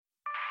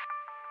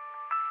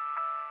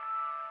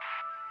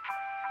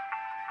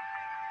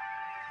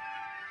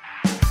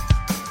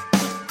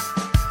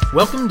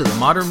Welcome to the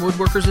Modern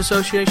Woodworkers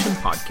Association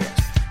podcast,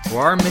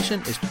 where our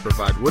mission is to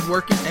provide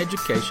woodworking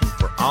education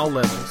for all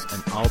levels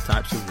and all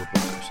types of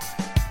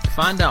woodworkers. To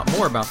find out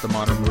more about the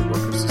Modern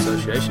Woodworkers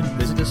Association,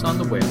 visit us on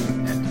the web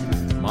at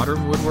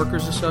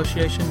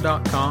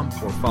modernwoodworkersassociation.com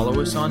or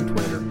follow us on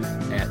Twitter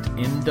at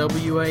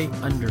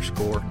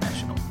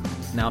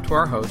NWA_national. Now to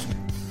our host,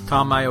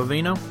 Tom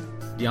Iovino,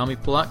 Dyami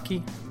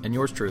Plotke, and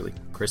yours truly,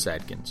 Chris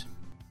Adkins.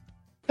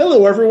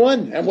 Hello,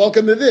 everyone, and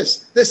welcome to the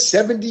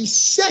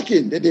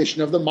 72nd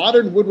edition of the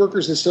Modern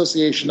Woodworkers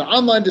Association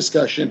online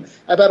discussion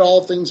about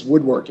all things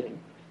woodworking.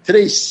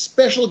 Today's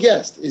special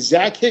guest is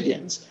Zach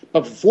Higgins,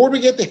 but before we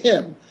get to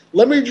him,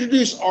 let me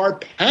introduce our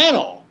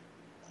panel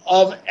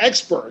of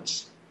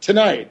experts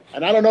tonight.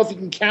 And I don't know if you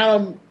can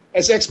count them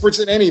as experts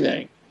in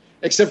anything,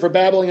 except for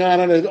babbling on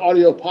an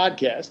audio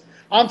podcast.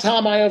 I'm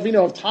Tom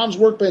Iovino of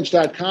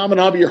Tom'sWorkbench.com,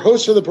 and I'll be your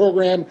host for the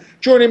program.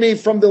 Joining me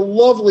from the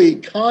lovely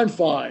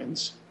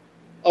confines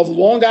of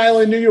Long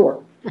Island, New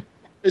York,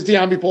 is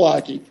Dyami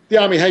Plotke.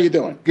 Dyami, how you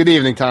doing? Good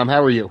evening, Tom.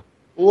 How are you?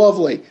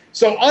 Lovely.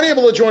 So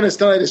unable to join us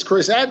tonight is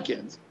Chris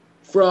Adkins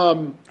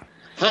from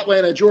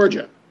Hotlanta,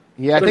 Georgia.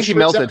 Yeah, I think he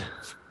melted.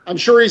 I'm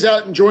sure he's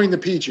out enjoying the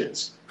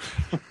peaches.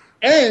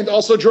 And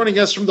also joining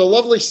us from the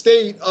lovely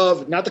state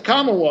of, not the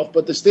Commonwealth,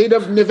 but the state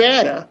of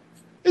Nevada,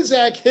 is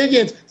Zach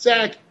Higgins.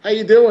 Zach, how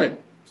you doing?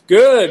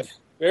 Good.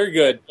 Very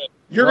good.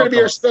 You're going to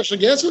be our special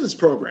guest on this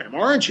program,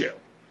 aren't you?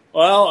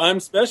 Well, I'm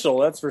special,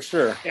 that's for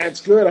sure. That's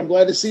good. I'm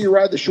glad to see you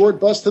ride the short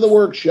bus to the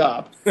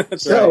workshop.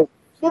 That's right.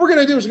 What we're going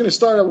to do is we're going to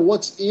start out with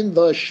what's in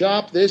the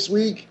shop this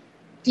week.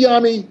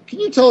 Dyami, can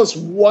you tell us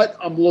what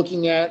I'm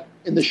looking at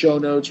in the show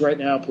notes right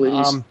now,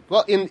 please?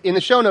 Well, in the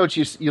show notes,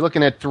 you're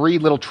looking at three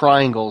little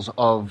triangles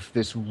of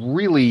this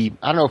really,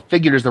 I don't know if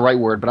figured is the right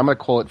word, but I'm going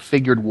to call it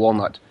figured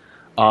walnut.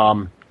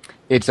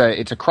 It's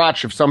a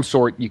crotch of some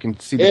sort. You can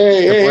see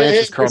the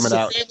branches coming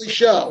out. It's a family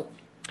show.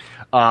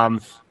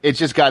 It's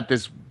just got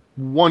this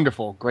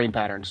wonderful grain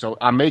pattern. So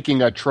I'm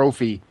making a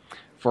trophy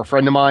for a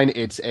friend of mine.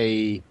 It's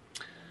a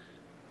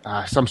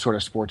some sort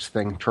of sports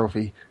thing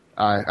trophy.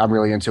 I'm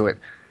really into it.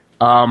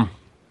 And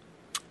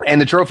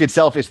the trophy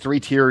itself is 3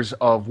 tiers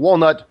of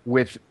walnut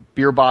with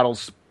beer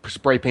bottles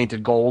spray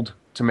painted gold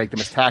to make them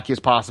as tacky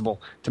as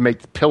possible, to make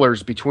the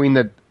pillars between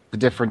the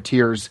different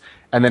tiers,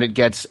 and then it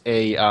gets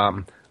a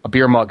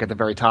beer mug at the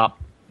very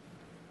top.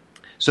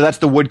 So that's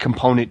the wood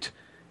component,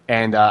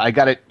 and I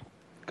got it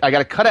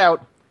cut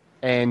out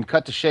and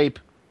cut to shape.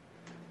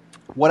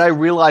 What I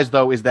realized,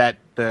 though, is that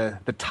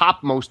the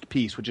topmost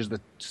piece, which is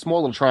the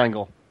small little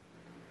triangle,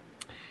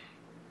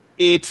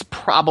 it's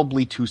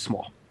probably too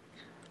small.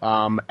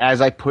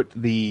 As I put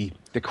the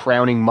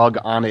crowning mug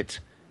on it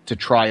to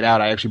try it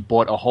out, I actually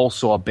bought a hole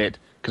saw bit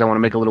because I want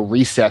to make a little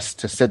recess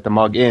to sit the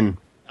mug in.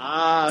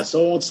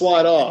 So it won't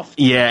slide off.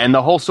 Yeah, and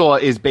the hole saw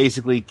is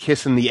basically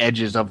kissing the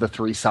edges of the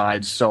 3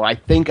 sides, so I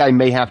think I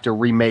may have to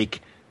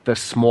remake the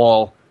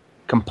small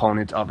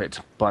component of it,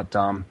 but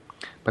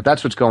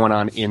that's what's going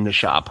on in the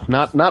shop.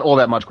 Not all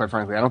that much, quite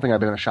frankly. I don't think I've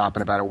been in the shop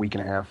in about a week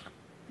and a half.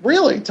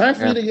 Really? Time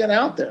for you to get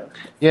out there.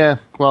 Yeah,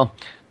 well,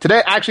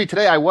 today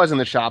I was in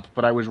the shop,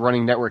 but I was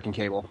running networking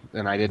cable,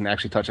 and I didn't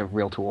actually touch a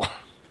real tool.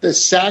 The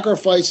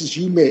sacrifices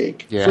you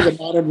make for the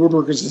Modern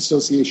Woodworkers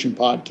Association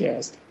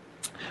podcast.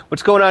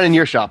 What's going on in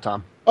your shop,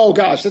 Tom? Oh,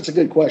 gosh, that's a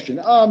good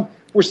question.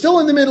 We're still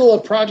in the middle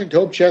of Project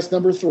Hope Chest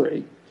number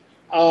 3.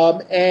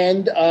 What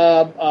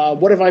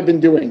have I been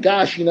doing?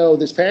 Gosh,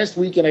 this past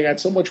weekend I got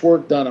so much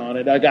work done on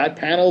it. I got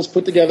panels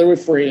put together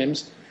with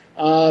frames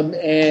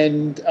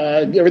and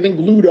everything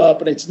glued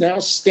up, and it's now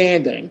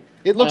standing.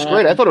 It looks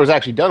great. I thought it was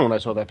actually done when I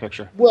saw that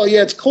picture. Well,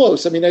 yeah, it's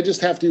close. I mean, I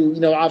just have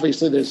to,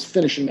 obviously there's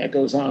finishing that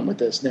goes on with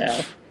this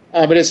now.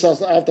 But it's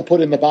also, I have to put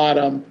in the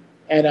bottom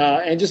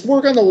and just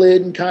work on the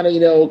lid and kind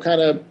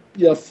of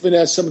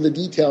finesse some of the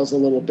details a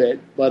little bit.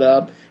 But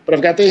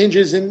I've got the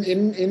hinges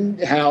in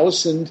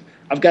house, and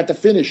I've got the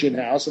finish in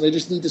house, and I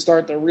just need to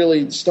start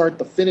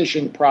the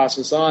finishing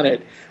process on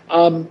it.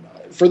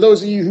 For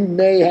those of you who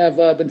may have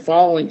been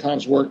following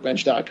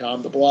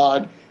Tom'sWorkbench.com, the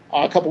blog,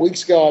 a couple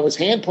weeks ago I was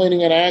hand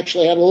planing, and I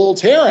actually had a little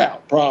tear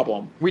out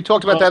problem. We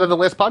talked about that in the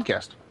last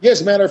podcast. Yes,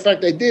 as a matter of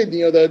fact, I did.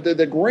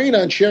 The grain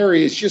on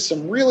cherry is just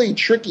some really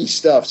tricky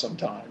stuff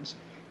sometimes.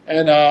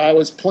 And I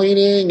was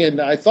planing,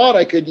 and I thought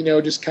I could,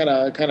 just kind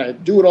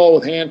of do it all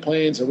with hand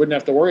planes. I wouldn't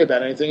have to worry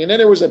about anything. And then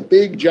there was a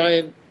big,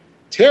 giant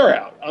tear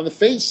out on the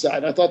face side.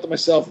 And I thought to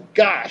myself,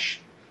 gosh,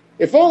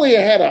 if only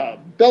I had a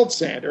belt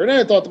sander. And then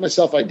I thought to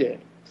myself, I did.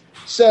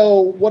 So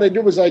what I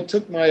did was I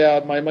took my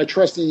my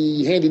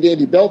trusty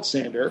handy-dandy belt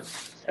sander,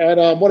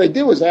 and what I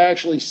did was I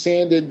actually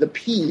sanded the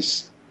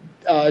piece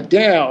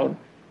down,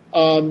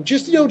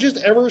 just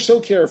ever so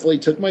carefully.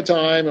 Took my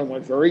time and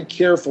went very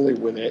carefully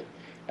with it.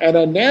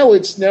 And now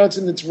it's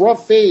in its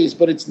rough phase,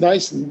 but it's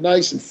nice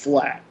and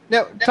flat.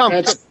 Now, Tom,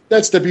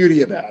 that's the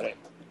beauty about it.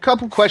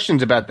 Couple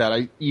questions about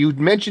that. You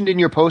mentioned in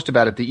your post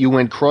about it that you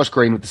went cross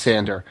grain with the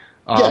sander.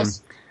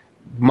 Yes.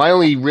 my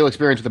only real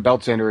experience with the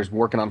belt sander is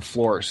working on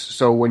floors.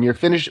 So when you're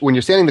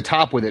sanding the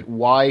top with it,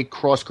 why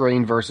cross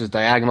grain versus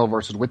diagonal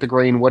versus with the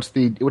grain? What's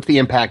the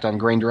impact on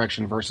grain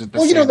direction versus the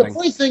sanding? The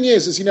funny thing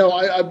is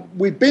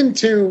we've been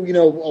to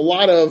a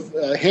lot of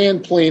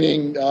hand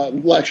planing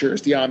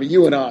lectures, Diami,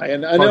 you and I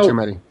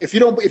know if you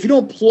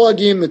don't plug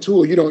in the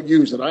tool, you don't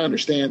use it. I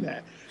understand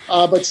that.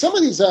 But some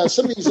of these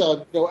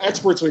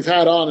experts we've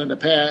had on in the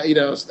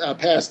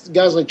past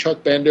guys like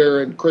Chuck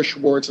Bender and Chris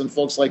Schwartz and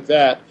folks like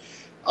that.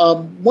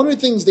 One of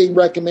the things they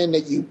recommend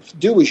that you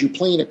do is you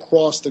plane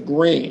across the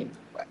grain.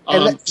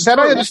 That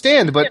I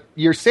understand, but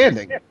you're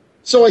sanding.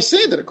 So I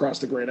sanded across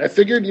the grain. I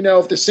figured,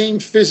 if the same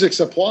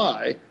physics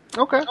apply.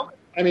 Okay.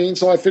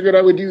 So I figured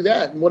I would do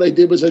that. And what I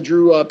did was I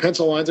drew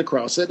pencil lines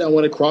across it. And I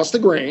went across the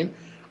grain,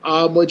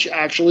 which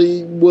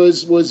actually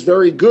was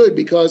very good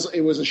because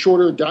it was a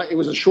shorter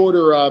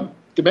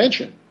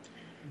dimension.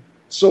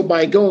 So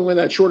by going in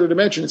that shorter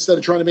dimension, instead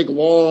of trying to make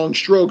long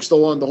strokes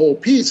along the whole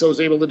piece, I was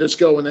able to just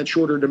go in that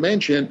shorter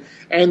dimension,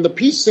 and the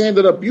piece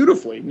sanded up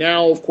beautifully.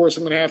 Now, of course,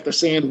 I'm going to have to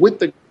sand with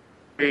the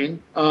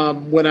grain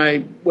when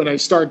I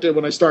start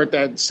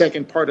that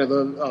second part of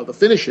the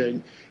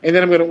finishing, and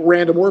then I'm going to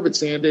random orbit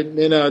sand it, and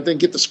then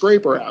get the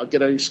scraper out,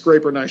 get a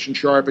scraper nice and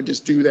sharp, and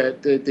just do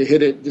that to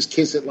hit it, just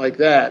kiss it like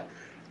that.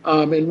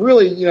 And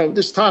really,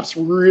 this top's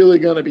really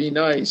going to be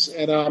nice,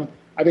 and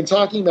I've been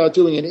talking about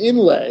doing an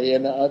inlay,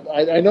 and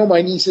I know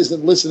my niece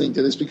isn't listening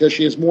to this because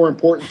she has more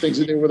important things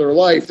to do with her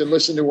life than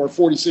listen to her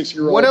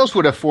 46-year-old. What else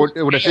would a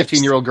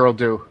 15-year-old girl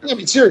do?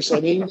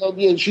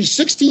 Seriously. She's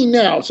 16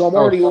 now, so I'm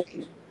already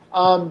late.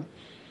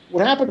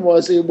 What happened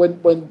was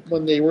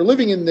when they were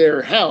living in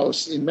their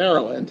house in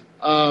Maryland,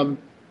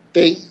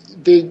 they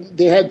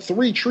had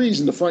 3 trees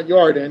in the front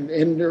yard,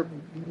 and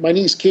my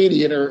niece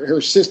Katie and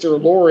her sister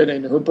Lauren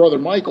and her brother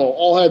Michael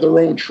all had their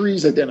own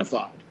trees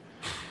identified.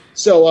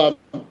 So.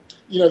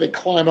 They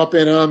climb up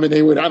in them, and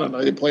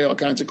they play all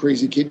kinds of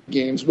crazy kid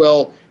games.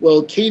 Well,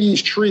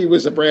 Katie's tree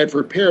was a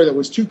Bradford pear that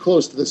was too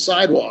close to the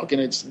sidewalk,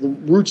 and the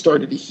roots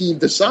started to heave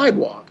the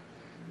sidewalk.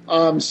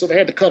 So they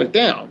had to cut it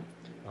down.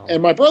 Oh.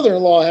 And my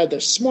brother-in-law had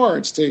the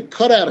smarts to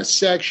cut out a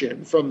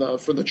section from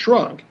the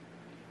trunk.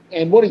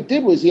 And what he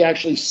did was he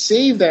actually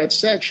saved that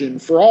section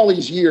for all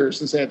these years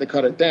since they had to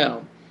cut it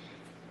down.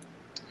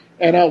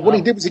 And what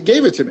he did was he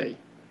gave it to me.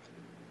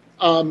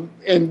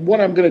 And what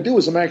I'm going to do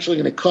is I'm actually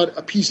going to cut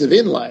a piece of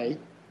inlay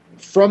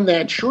from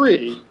that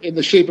tree in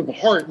the shape of a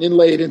heart and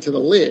inlay it into the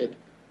lid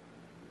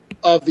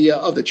of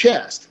the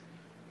chest.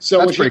 So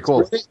that's pretty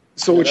cool.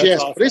 So when she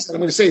asks what is it, I'm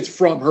going to say it's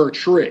from her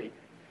tree.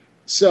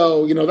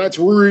 So that's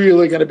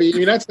really going to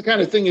be. That's the kind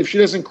of thing. If she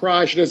doesn't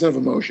cry, she doesn't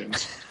have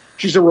emotions.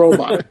 She's a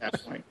robot at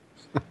that point.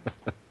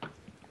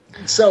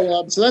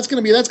 So that's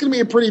going to be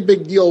a pretty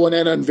big deal when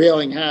that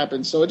unveiling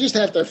happens. So I just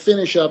have to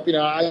finish up.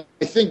 I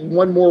think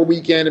one more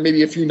weekend and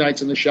maybe a few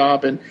nights in the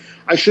shop, and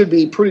I should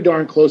be pretty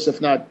darn close, if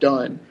not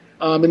done.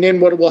 And then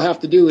what we'll have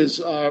to do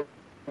is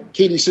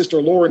Katie's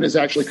sister Lauren is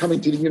actually coming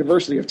to the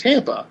University of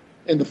Tampa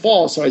in the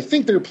fall. So I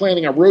think they're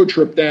planning a road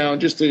trip down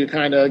just to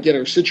kind of get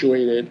her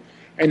situated,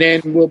 and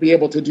then we'll be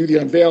able to do the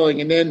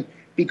unveiling. And then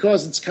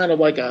because it's kind of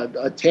like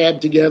a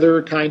tab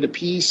together kind of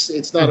piece,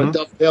 it's not a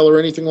dovetail or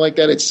anything like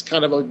that. It's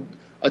kind of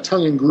a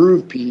tongue and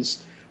groove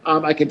piece.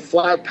 I could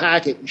flat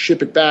pack it and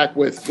ship it back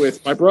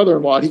with my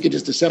brother-in-law. He could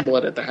just assemble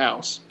it at the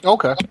house.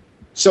 Okay.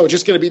 So it's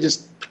just going to be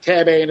just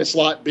tab A and a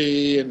slot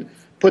B and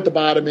put the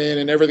bottom in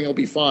and everything will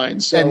be fine.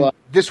 So and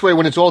this way,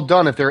 when it's all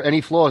done, if there are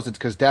any flaws, it's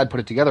because Dad put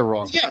it together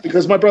wrong. Yeah,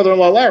 because my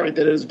brother-in-law Larry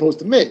did it as opposed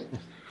to me.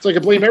 So I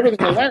can blame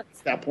everything on Larry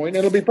at that point,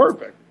 and it'll be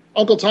perfect.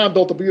 Uncle Tom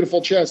built a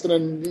beautiful chest,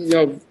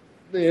 and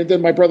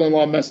then my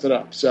brother-in-law messed it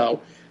up.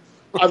 So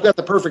I've got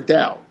the perfect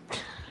out.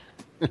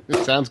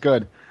 It sounds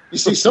good. You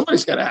see,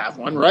 somebody's got to have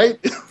one,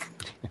 right?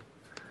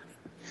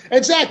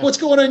 And Zach, what's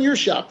going on in your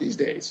shop these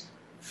days?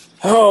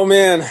 Oh,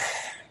 man.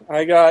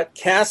 I got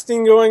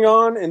casting going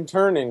on and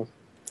turning.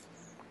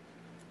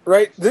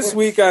 Right, this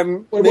week I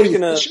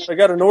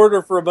got an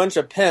order for a bunch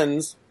of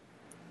pens.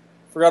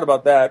 Forgot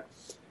about that.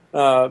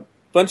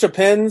 Bunch of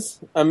pens.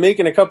 I'm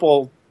making a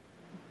couple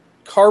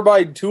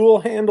carbide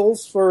tool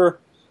handles for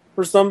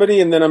somebody,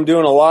 and then I'm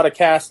doing a lot of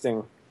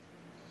casting.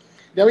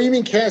 Now, what do you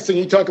mean casting? Are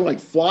you talking like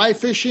fly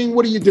fishing?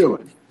 What are you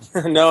doing?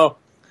 No,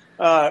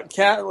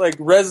 like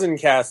resin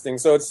casting.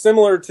 So it's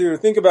similar to,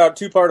 think about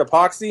 2-part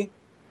epoxy.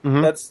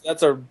 Mm-hmm.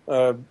 That's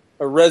a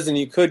resin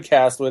you could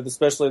cast with,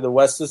 especially the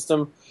West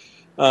system.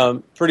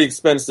 Pretty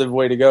expensive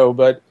way to go,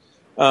 but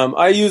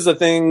I use a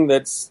thing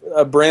that's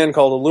a brand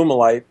called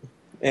Alumilite,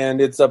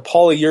 and it's a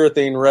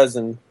polyurethane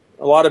resin.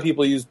 A lot of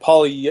people use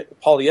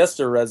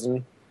polyester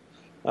resin,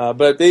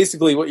 but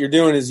basically what you're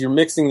doing is you're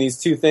mixing these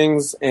two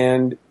things,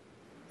 and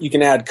you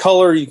can add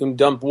color, you can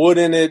dump wood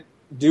in it,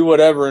 do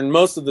whatever, and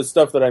most of the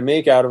stuff that I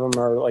make out of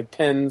them are like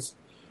pens,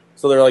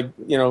 so they're like,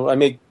 I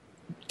make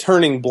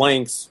turning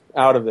blanks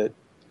out of it.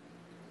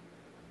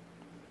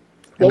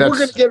 Well,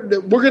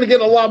 we're gonna get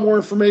a lot more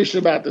information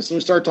about this when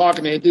we start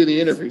talking and do the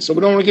interview. So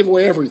we don't want to give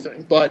away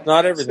everything, but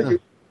not everything.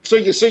 So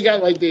you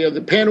got like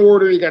the pen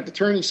order, you got the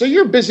turning. So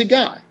you're a busy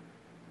guy.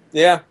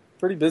 Yeah,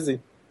 pretty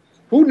busy.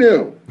 Who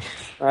knew?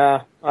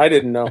 I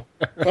didn't know.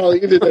 Well,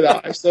 either did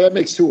I, so that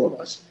makes two of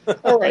us.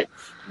 All right.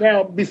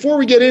 Now, before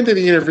we get into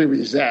the interview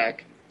with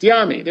Zach,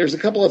 Dyami, there's a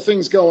couple of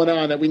things going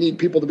on that we need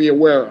people to be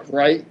aware of,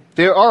 right?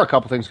 There are a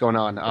couple things going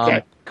on.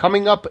 Okay.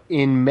 Coming up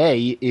in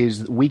May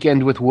is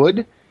Weekend with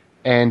Wood,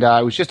 and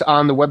I was just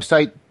on the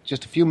website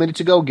just a few minutes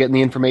ago getting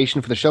the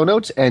information for the show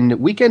notes, and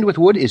Weekend with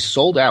Wood is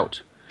sold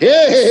out.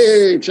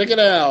 Hey, check it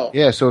out.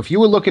 Yeah, so if you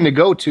were looking to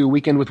go to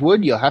Weekend with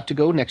Wood, you'll have to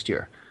go next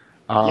year.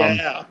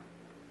 Yeah.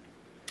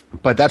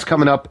 But that's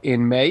coming up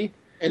in May.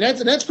 And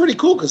that's pretty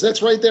cool because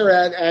that's right there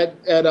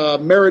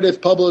at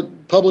Meredith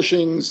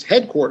Publishing's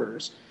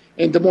headquarters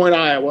in Des Moines,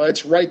 Iowa.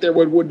 It's right there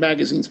where Wood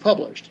Magazine's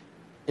published.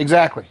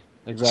 Exactly.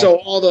 So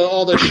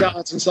all the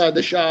shots inside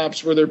the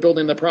shops where they're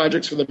building the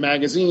projects for the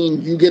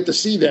magazine, you get to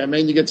see them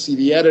and you get to see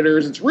the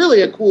editors. It's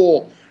really a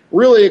cool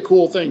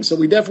thing. So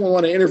we definitely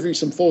want to interview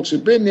some folks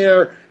who've been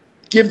there,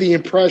 give the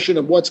impression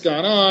of what's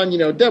gone on. You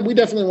know, we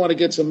definitely want to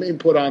get some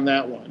input on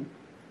that one.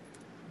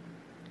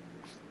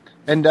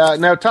 And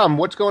now, Tom,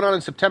 what's going on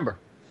in September?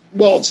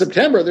 Well, in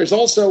September, there's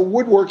also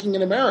Woodworking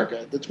in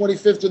America, the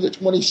 25th to the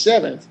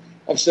 27th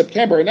of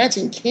September, and that's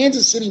in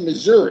Kansas City,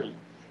 Missouri.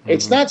 Mm-hmm.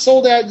 It's not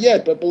sold out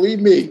yet, but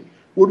believe me,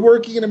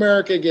 Woodworking in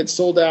America gets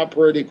sold out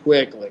pretty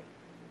quickly.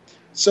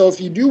 So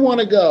if you do want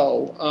to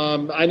go,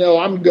 I know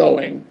I'm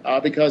going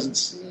because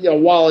it's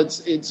while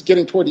it's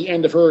getting toward the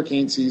end of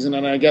hurricane season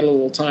and I get a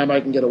little time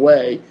I can get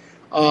away.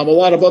 A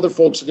lot of other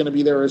folks are going to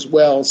be there as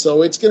well.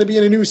 So it's going to be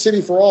in a new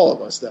city for all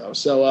of us, though.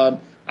 So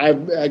I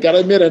got to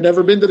admit, I've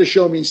never been to the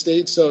Show Me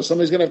State, so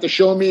somebody's going to have to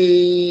show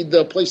me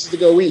the places to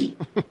go eat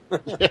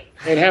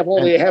and have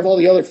all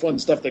the other fun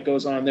stuff that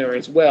goes on there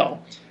as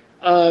well.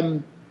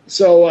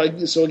 So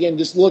again,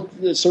 just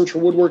search for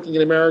Woodworking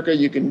in America.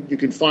 You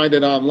can find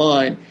it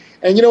online.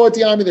 And you know what,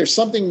 Dyami, there's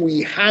something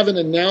we haven't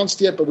announced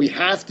yet, but we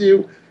have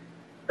to.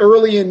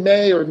 Early in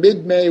May or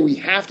mid-May, we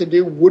have to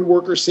do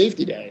Woodworker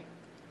Safety Day.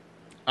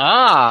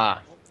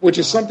 Which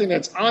is something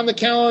that's on the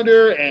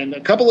calendar, and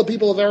a couple of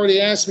people have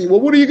already asked me, well,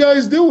 what are you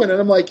guys doing? And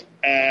I'm like,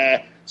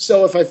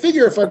 So if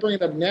I bring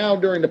it up now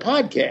during the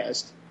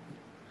podcast,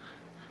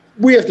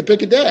 we have to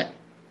pick a day.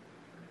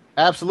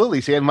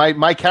 Absolutely. See, and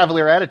my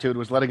cavalier attitude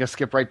was letting us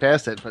skip right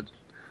past it. But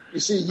you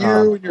see,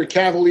 you and your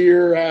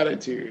cavalier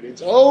attitude.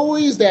 It's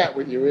always that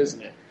with you,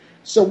 isn't it?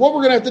 So what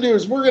we're going to have to do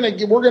is we're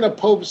going to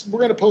post a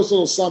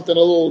little something, a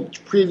little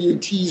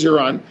preview teaser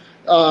on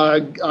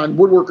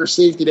Woodworker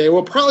Safety Day.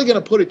 We're probably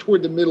going to put it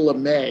toward the middle of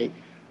May.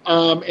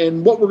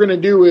 And what we're going to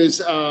do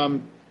is, we're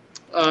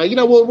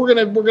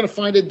going to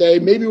find a day.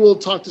 Maybe we'll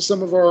talk to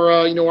some of our,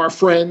 our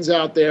friends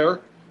out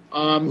there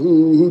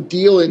who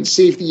deal in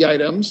safety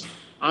items.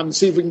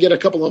 See if we can get a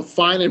couple of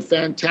fine and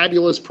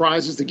fantabulous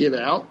prizes to give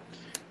out.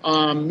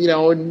 And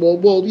we're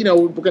going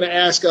to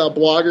ask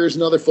bloggers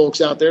and other folks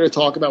out there to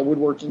talk about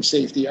woodworking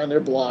safety on their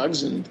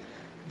blogs. And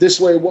this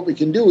way, what we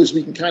can do is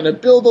we can kind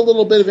of build a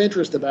little bit of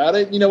interest about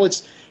it.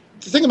 It's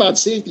the thing about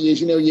safety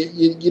is,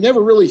 you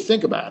never really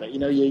think about it.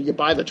 You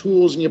buy the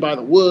tools and you buy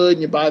the wood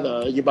and you buy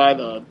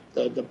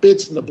the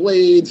bits and the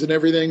blades and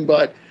everything.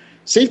 But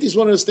safety is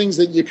one of those things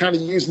that you kind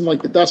of use in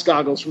like the dust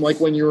goggles from like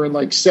when you were in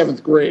like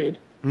 7th grade.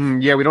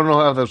 Yeah, we don't know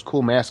how those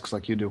cool masks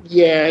like you do.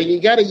 Yeah,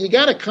 you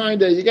gotta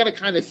kind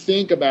of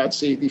think about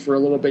safety for a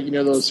little bit.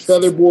 Those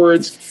feather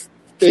boards,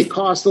 they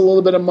cost a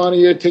little bit of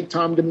money. It take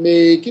time to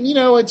make, and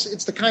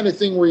it's the kind of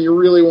thing where you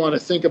really want to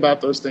think about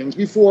those things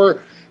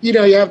before you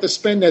have to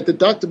spend that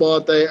deductible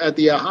at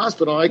the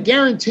hospital. I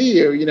guarantee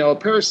you, a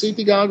pair of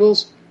safety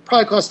goggles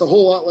probably cost a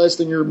whole lot less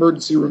than your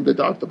emergency room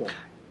deductible.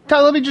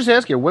 Tyler, let me just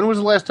ask you, when was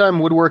the last time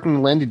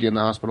woodworking landed you in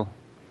the hospital?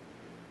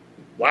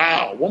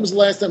 Wow, when was the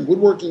last time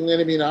woodworking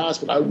landed me in the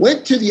hospital? I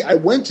went to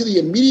the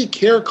immediate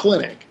care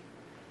clinic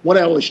when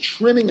I was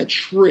trimming a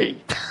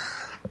tree.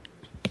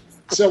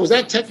 So was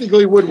that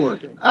technically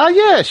woodworking?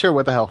 Yeah, sure.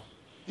 What the hell?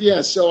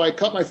 Yeah, so I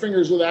cut my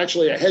fingers with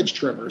actually a hedge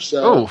trimmer.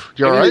 So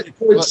you're all right.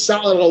 Put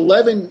solid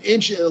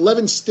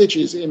 11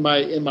 stitches in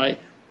my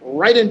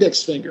right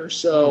index finger.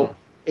 So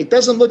it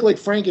doesn't look like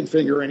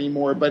Frankenfinger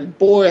anymore. But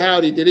boy,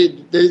 howdy, did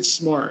it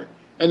smart.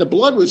 And the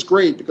blood was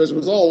great because it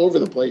was all over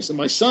the place. And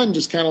my son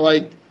just kind of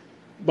like.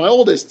 My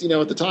oldest,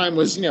 at the time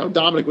was,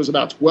 Dominic was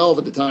about 12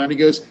 at the time. He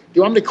goes, do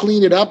you want me to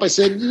clean it up? I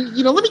said,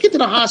 let me get to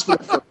the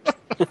hospital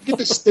first. Get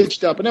this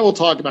stitched up, and then we'll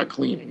talk about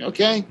cleaning,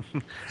 okay?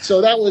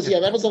 So that was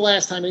the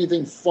last time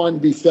anything fun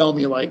befell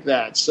me like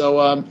that. So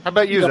how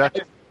about you, Zach?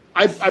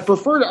 I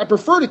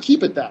prefer to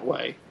keep it that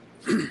way.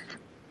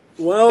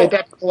 Well,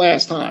 that's the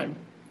last time.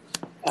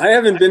 I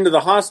haven't been to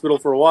the hospital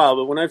for a while,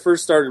 but when I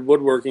first started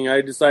woodworking,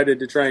 I decided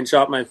to try and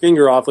chop my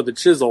finger off with a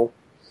chisel.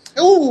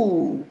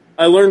 Ooh.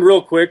 I learned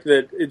real quick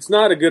that it's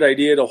not a good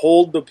idea to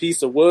hold the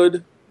piece of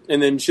wood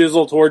and then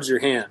chisel towards your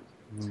hand.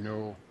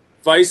 No.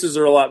 Vices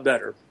are a lot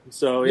better.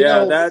 So,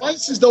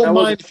 vices don't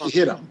mind if you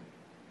hit them.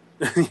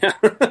 Yeah.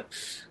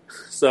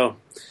 So,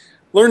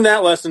 learned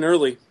that lesson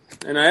early.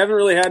 And I haven't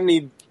really had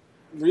any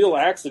real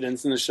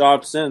accidents in the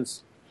shop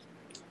since.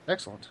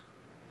 Excellent.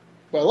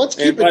 Well, let's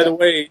keep it. And by the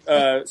way,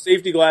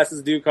 safety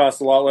glasses do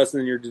cost a lot less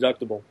than your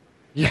deductible.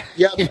 Yeah,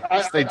 Yep,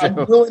 yes, they do.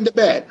 I'm willing to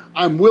bet.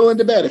 I'm willing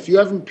to bet if you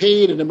haven't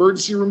paid an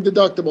emergency room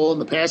deductible in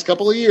the past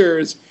couple of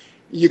years,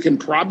 you can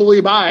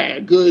probably buy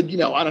a good,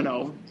 I don't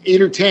know,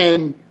 8 or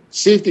 10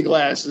 safety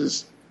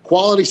glasses,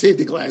 quality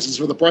safety glasses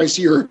for the price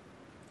of your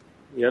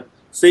Yep.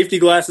 Safety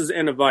glasses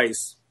and a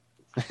vise.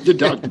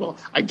 deductible.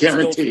 I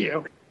guarantee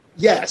you.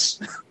 Yes.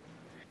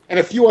 And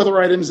a few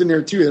other items in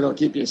there, too, that'll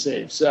keep you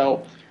safe.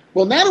 So,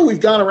 well, now that we've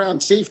gone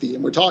around safety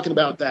and we're talking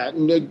about that,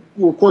 and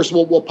of course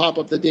we'll pop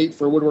up the date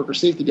for Woodworker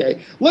Safety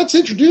Day, let's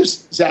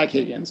introduce Zach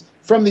Higgins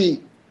from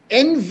the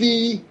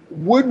NV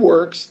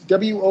Woodworks,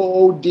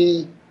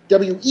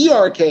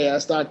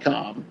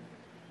 WOODWERKS.com.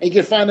 And you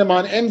can find him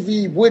on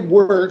NV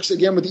Woodworks,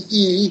 again with the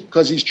E,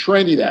 because he's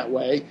trendy that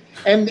way.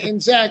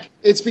 And Zach,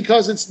 it's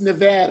because it's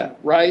Nevada,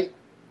 right?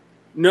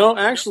 No,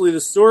 actually,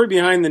 the story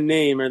behind the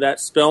name, or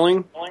that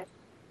spelling,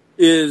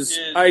 is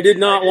I did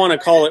not want to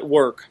call it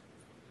work.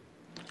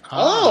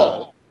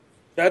 Oh.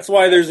 That's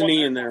why there's an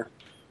E in there.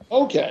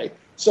 Okay.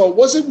 So it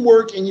wasn't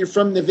work and you're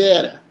from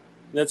Nevada.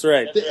 That's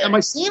right. Am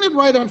I saying it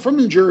right? I'm from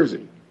New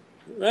Jersey.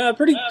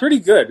 Pretty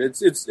good.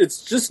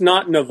 It's just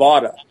not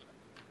Nevada.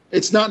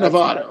 It's not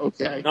Nevada,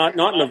 okay. Not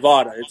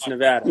Nevada, it's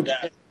Nevada.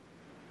 Okay.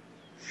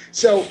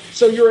 So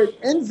you're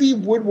at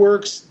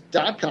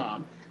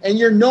nvwoodworks.com, and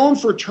you're known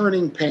for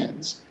turning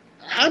pens.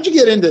 How'd you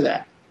get into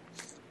that?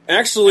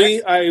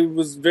 Actually, I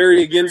was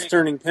very against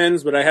turning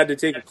pens, but I had to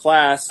take a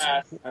class.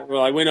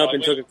 Well, I went up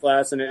and took a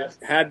class, and it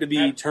had to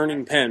be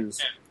turning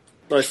pens.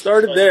 So I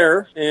started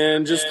there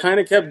and just kind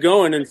of kept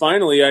going, and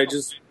finally I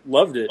just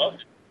loved it.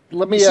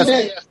 Let me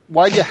ask,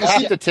 why do you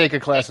have to take a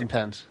class in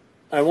pens?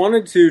 I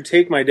wanted to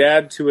take my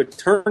dad to a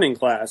turning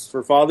class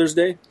for Father's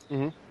Day.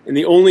 Mm-hmm. And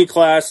the only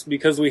class,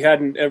 because we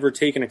hadn't ever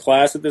taken a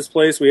class at this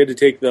place, we had to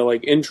take the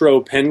intro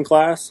pen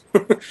class.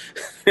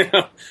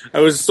 I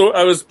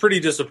was pretty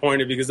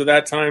disappointed because at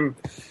that time,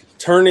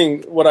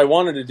 turning, what I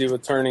wanted to do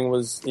with turning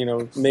was,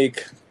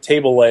 make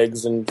table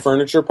legs and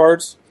furniture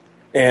parts.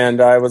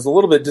 And I was a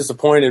little bit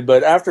disappointed,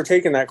 but after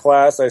taking that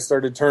class, I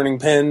started turning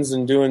pens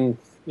and doing,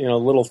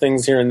 little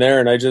things here and there.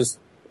 And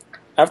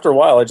after a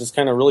while, I just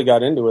kind of really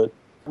got into it.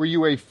 Were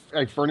you a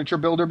furniture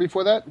builder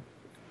before that?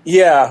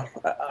 Yeah,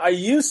 I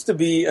used to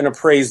be an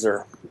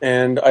appraiser,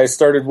 and I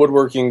started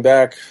woodworking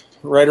back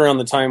right around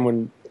the time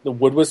when the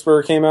Wood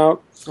Whisperer came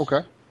out.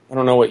 Okay. I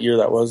don't know what year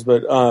that was,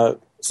 but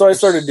so I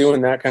started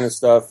doing that kind of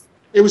stuff.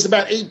 It was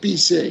about 8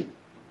 BC.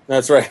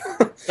 That's right.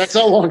 That's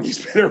how long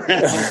he's been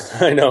around.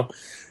 I know.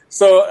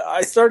 So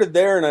I started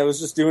there, and I was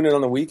just doing it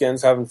on the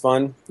weekends, having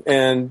fun.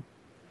 And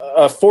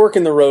a fork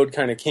in the road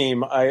kind of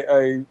came.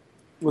 I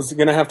was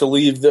going to have to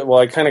leave.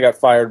 I kind of got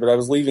fired, but I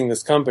was leaving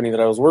this company that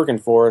I was working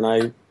for, and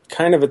I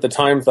kind of at the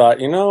time thought,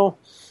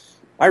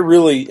 I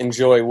really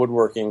enjoy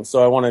woodworking,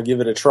 so I want to give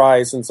it a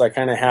try since I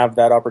kind of have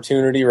that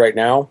opportunity right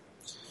now.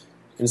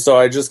 And so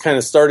I just kind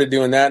of started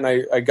doing that,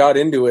 and I got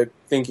into it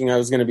thinking I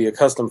was going to be a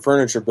custom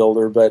furniture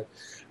builder, but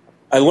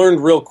I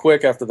learned real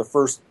quick after the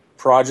first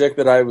project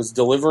that I was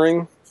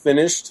delivering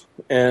finished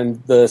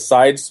and the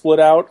side split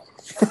out.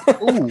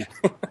 Ooh.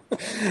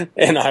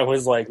 And I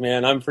was like,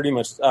 man, I'm pretty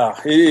much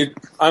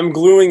I'm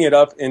gluing it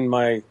up in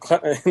my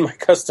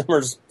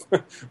customer's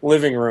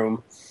living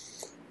room.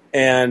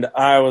 And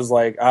I was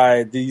like,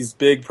 these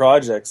big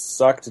projects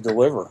suck to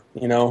deliver,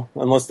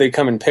 unless they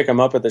come and pick them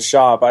up at the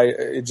shop.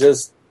 It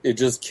just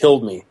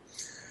killed me.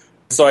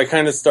 So I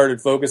kind of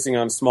started focusing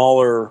on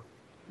smaller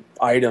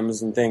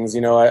items and things.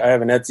 I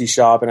have an Etsy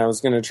shop, and I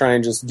was going to try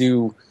and just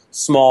do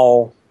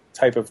small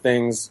type of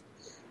things.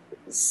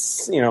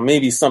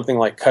 Maybe something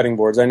like cutting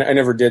boards. I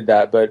never did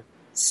that, but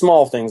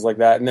small things like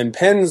that. And then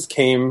pens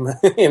came,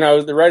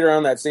 right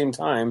around that same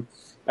time.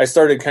 I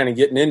started kind of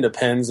getting into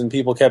pens, and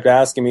people kept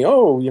asking me,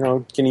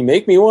 can you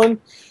make me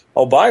one?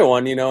 I'll buy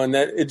one, and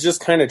that it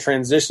just kind of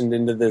transitioned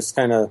into this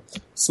kind of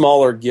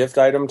smaller gift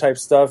item type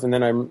stuff. And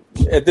then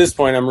at this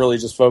point, I'm really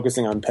just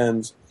focusing on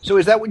pens. So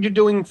is that what you're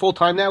doing full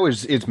time now?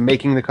 Is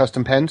making the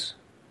custom pens?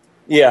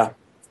 Yeah.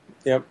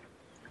 Yep.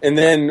 And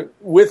then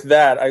with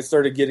that, I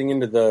started getting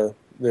into the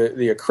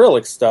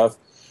acrylic stuff.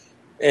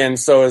 And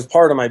so as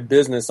part of my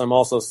business, I'm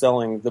also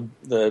selling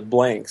the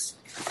blanks.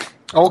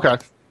 Oh, okay.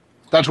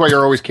 That's why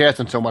you're always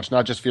casting so much,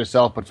 not just for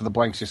yourself, but for the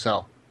blanks you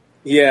sell.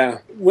 Yeah.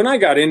 When I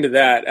got into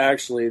that,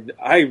 actually,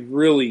 I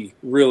really,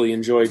 really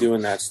enjoy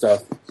doing that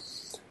stuff.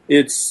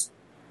 It's,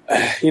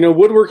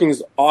 woodworking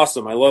is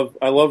awesome. I love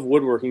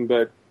woodworking,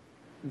 but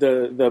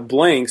the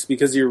blanks,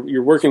 because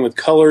you're working with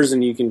colors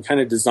and you can kind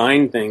of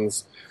design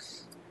things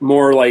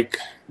more like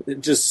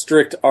just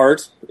strict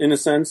art in a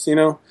sense,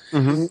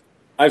 Mm-hmm.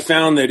 I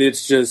found that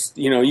it's just,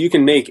 you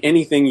can make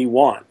anything you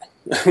want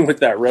with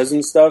that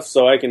resin stuff,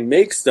 so I can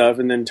make stuff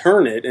and then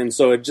turn it, and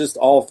so it just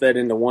all fed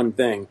into one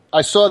thing.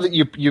 I saw that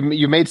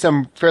you made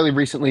some fairly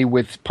recently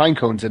with pine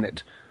cones in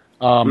it.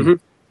 Do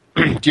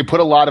you put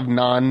a lot of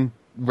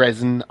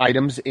non-resin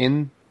items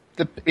in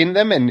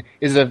them, and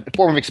is it a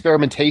form of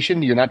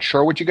experimentation? You're not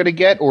sure what you're going to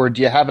get, or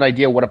do you have an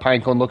idea what a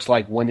pine cone looks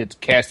like when it's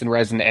cast in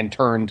resin and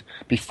turned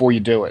before you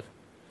do it?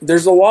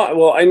 There's a lot.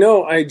 Well,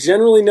 I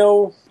generally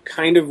know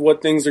kind of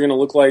what things are going to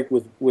look like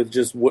with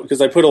just wood,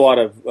 because I put a lot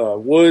of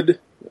wood.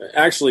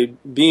 Actually,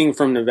 being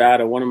from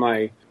Nevada, one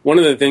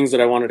of the things that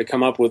I wanted to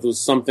come up with was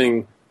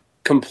something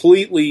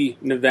completely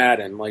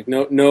Nevadan. Like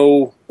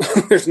no,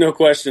 there's no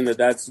question that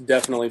that's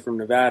definitely from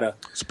Nevada.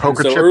 It's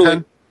poker chip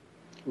pen?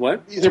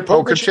 What? Either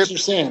poker chips or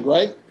sand,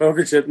 right?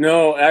 Poker chip.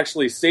 No,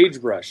 actually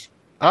sagebrush.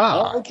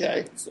 Oh,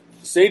 okay.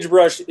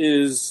 Sagebrush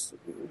is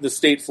the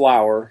state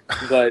flower,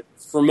 but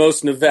for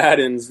most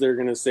Nevadans, they're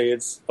going to say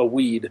it's a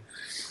weed.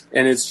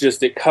 And it's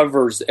just, it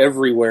covers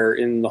everywhere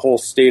in the whole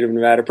state of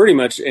Nevada, pretty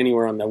much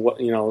anywhere on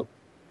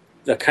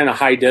the kind of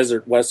high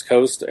desert West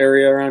Coast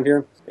area around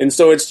here. And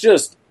so it's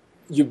just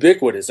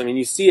ubiquitous. I mean,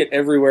 you see it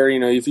everywhere.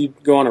 If you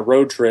go on a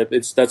road trip,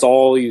 that's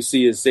all you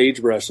see is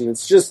sagebrush. And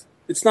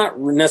it's not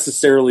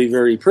necessarily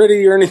very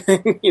pretty or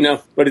anything,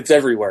 but it's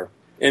everywhere.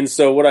 And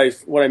so what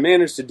I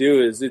managed to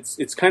do is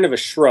it's kind of a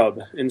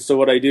shrub. And so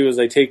what I do is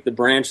I take the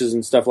branches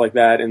and stuff like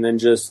that and then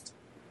just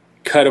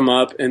cut them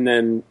up, and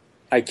then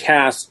I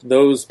cast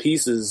those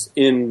pieces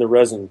in the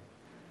resin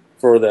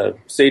for the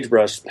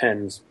sagebrush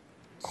pens.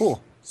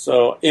 Cool.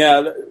 So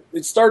yeah,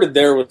 it started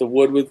there with the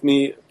wood with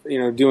me,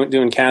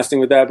 doing casting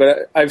with that.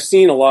 But I've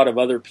seen a lot of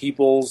other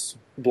people's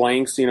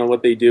blanks,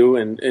 what they do,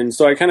 and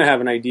so I kind of have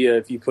an idea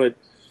if you put,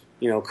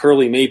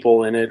 curly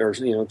maple in it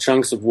or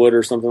chunks of wood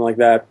or something like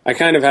that. I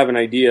kind of have an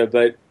idea.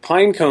 But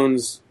pine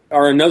cones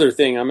are another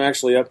thing. I'm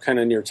actually up kind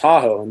of near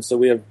Tahoe, and so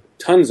we have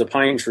tons of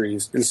pine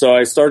trees, and so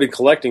I started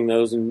collecting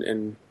those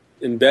and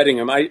embedding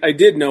them. I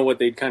did know what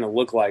they'd kind of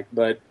look like,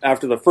 but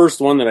after the first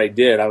one that I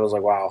did, I was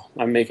like, wow,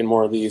 I'm making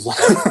more of these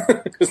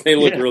because they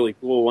look really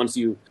cool once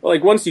you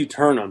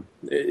turn them.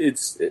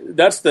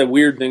 That's the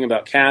weird thing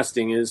about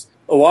casting is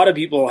a lot of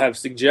people have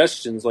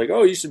suggestions like,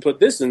 oh, you should put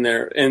this in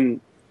there.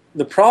 And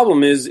the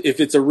problem is if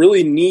it's a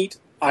really neat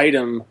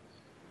item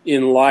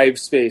in live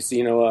space,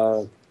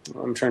 I'm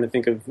trying to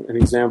think of an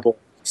example,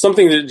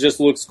 something that just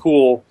looks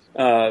cool,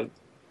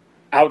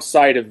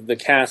 outside of the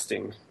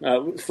casting.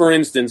 For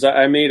instance,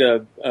 I made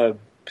a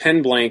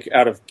pen blank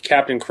out of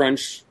Captain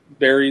Crunch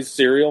Berry's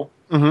cereal.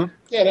 Mm-hmm.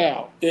 Get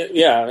out.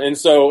 Yeah, and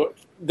so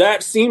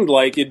that seemed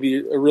like it'd be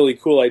a really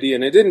cool idea,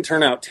 and it didn't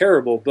turn out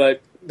terrible,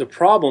 but the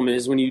problem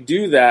is when you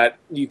do that,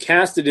 you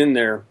cast it in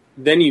there,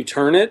 then you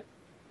turn it,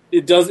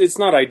 it's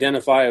not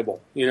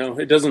identifiable.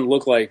 It doesn't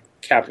look like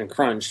Captain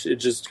Crunch. It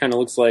just kind of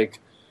looks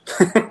like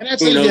and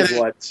that's who knows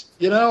what.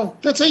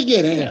 That's how you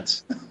get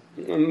ants.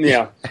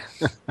 Yeah.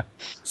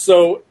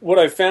 So what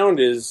I found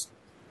is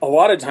a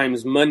lot of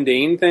times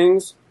mundane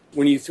things,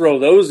 when you throw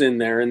those in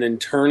there and then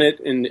turn it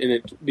and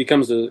it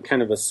becomes a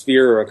kind of a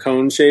sphere or a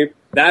cone shape,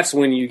 that's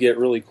when you get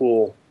really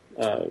cool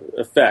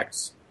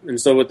effects.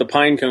 And so with the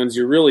pine cones,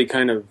 you're really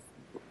kind of,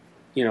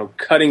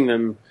 cutting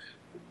them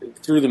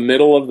through the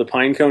middle of the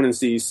pine cone, and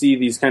so you see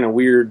these kind of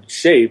weird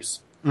shapes.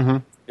 Mm-hmm.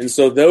 And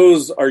so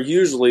those are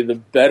usually the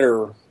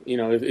better,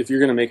 if you're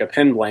going to make a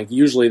pen blank,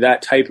 usually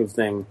that type of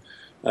thing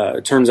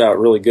it turns out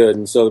really good,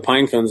 and so the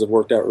pine cones have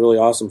worked out really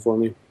awesome for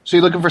me. So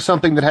you're looking for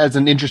something that has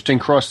an interesting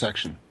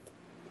cross-section?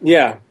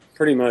 Yeah,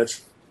 pretty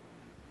much.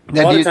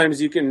 Now, a lot of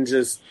times you can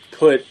just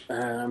put,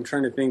 I'm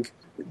trying to think,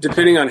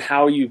 depending on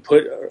how you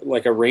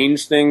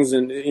arrange things,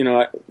 and,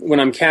 when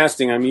I'm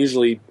casting, I'm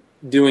usually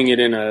doing it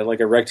in a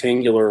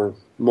rectangular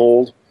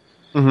mold,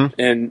 mm-hmm.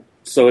 and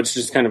so it's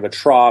just kind of a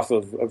trough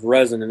of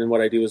resin, and then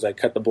what I do is I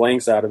cut the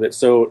blanks out of it.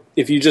 So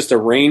if you just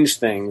arrange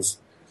things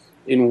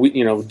in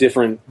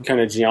different kind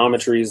of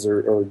geometries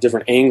or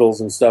different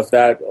angles and stuff,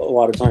 that a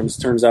lot of times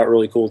turns out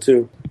really cool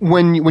too.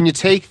 When you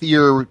take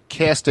your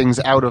castings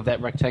out of that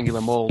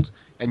rectangular mold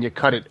and you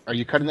cut it, are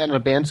you cutting that on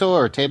a bandsaw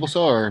or a table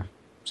saw or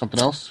something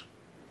else?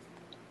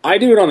 I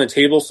do it on the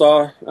table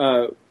saw.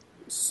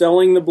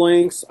 Selling the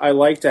blanks, I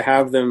like to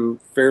have them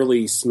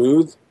fairly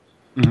smooth.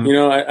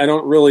 Mm-hmm. I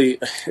don't really.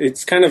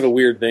 It's kind of a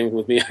weird thing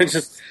with me.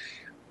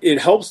 It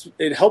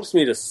helps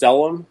me to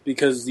sell them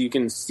because you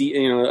can see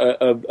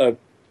a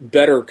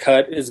better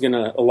cut is going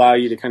to allow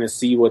you to kind of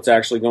see what's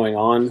actually going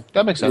on.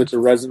 That makes sense. With the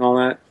resin and all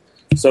that.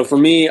 So for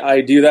me, I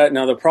do that.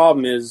 Now the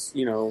problem is,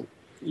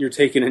 you're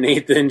taking an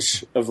 1/8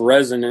 inch of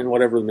resin and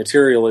whatever the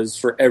material is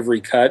for every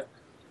cut.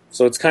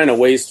 So it's kind of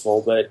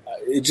wasteful, but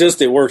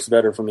it works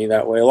better for me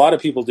that way. A lot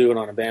of people do it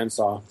on a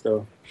bandsaw.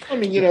 So I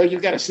mean,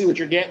 you've got to see what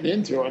you're getting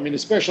into. I mean,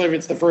 especially if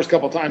it's the first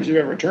couple times you've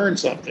ever turned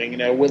something,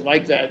 with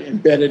like that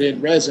embedded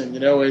in resin,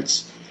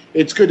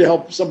 it's good to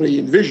help somebody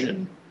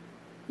envision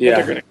what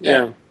they're going to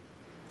get.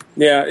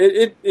 Yeah,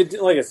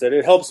 it like I said,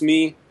 it helps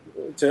me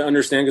to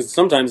understand because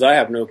sometimes I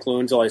have no clue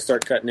until I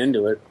start cutting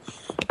into it.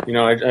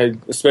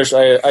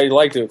 I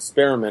like to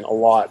experiment a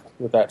lot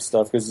with that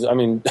stuff because I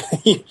mean,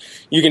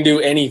 you can do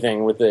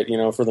anything with it,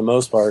 for the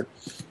most part.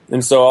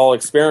 And so I'll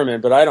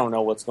experiment, but I don't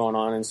know what's going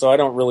on, and so I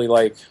don't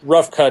really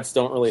rough cuts.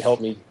 Don't really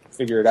help me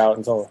figure it out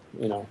until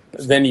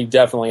Then you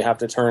definitely have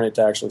to turn it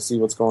to actually see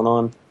what's going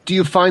on. Do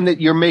you find that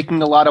you're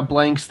making a lot of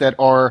blanks that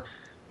are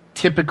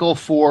typical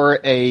for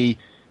a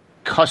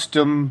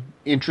custom,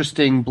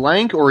 interesting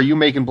blank, or are you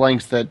making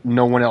blanks that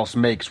no one else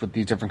makes with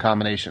these different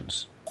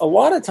combinations? A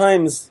lot of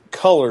times,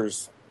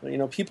 colors.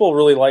 People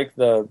really like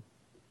the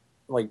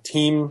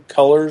team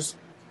colors.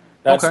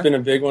 That's been a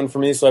big one for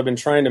me. So I've been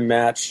trying to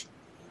match,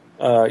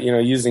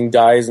 using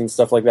dyes and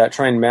stuff like that,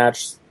 try and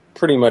match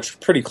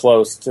pretty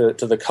close to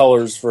the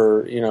colors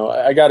for,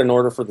 I got an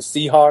order for the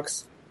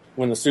Seahawks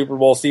when the Super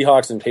Bowl,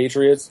 Seahawks and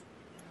Patriots.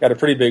 Got a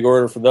pretty big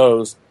order for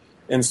those.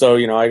 And so,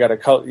 I got to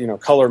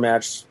color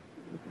match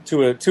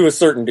to a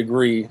certain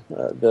degree,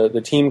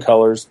 the team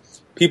colors.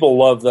 People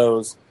love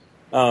those.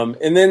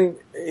 And then,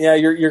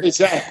 you're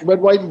exactly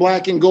red, white, and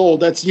black and gold.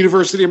 That's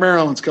University of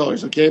Maryland's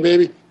colors. Okay,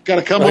 baby, got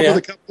to come up with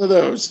a couple of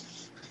those.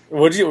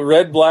 What'd you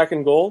red, black,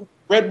 and gold?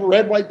 Red,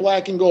 white,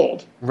 black, and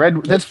gold.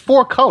 Red. That's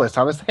 4 colors,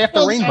 Thomas. Half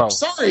the rainbow. I'm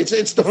sorry,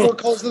 it's the 4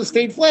 colors of the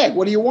state flag.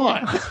 What do you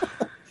want?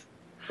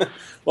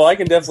 Well, I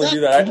can definitely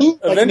do that.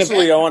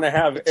 Eventually, I want to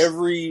have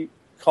every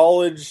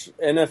college,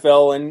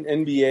 NFL, and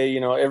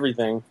NBA,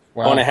 everything.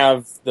 Wow. I want to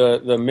have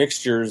the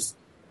mixtures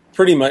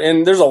pretty much.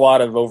 And there's a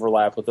lot of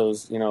overlap with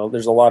those.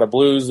 There's a lot of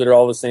blues that are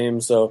all the same,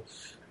 so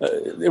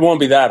it won't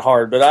be that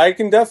hard. But I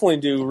can definitely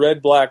do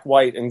red, black,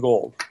 white, and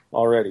gold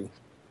already.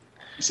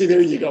 See,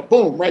 there you go.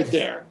 Boom, right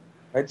there.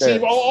 Right there.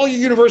 See, all you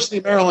University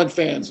of Maryland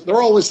fans,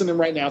 they're all listening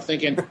right now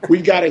thinking,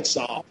 we got it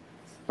solved.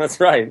 That's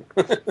right.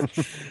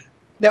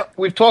 Now,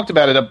 we've talked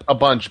about it a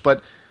bunch,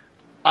 but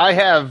I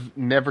have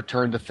never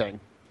turned a thing.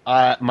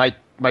 My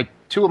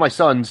 2 of my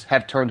sons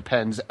have turned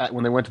pens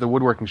when they went to the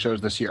woodworking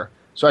shows this year.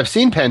 So I've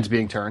seen pens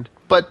being turned,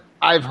 but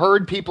I've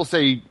heard people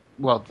say,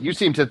 well, you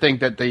seem to think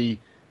that the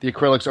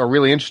acrylics are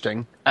really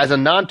interesting. As a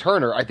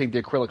non-turner, I think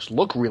the acrylics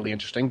look really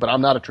interesting, but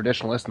I'm not a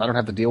traditionalist, and I don't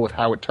have to deal with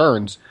how it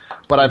turns.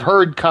 But I've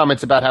heard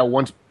comments about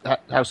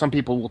how some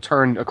people will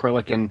turn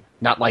acrylic and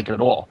not like it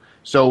at all.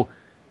 So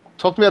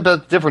talk to me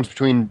about the difference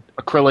between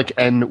acrylic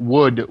and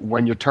wood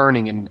when you're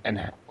turning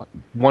and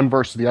one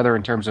versus the other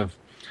in terms of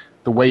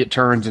the way it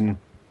turns and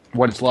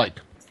what it's like.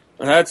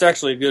 That's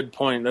actually a good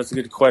point. That's a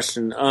good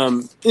question.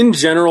 In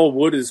general,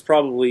 wood is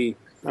probably,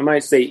 I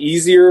might say,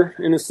 easier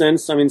in a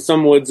sense. I mean,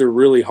 some woods are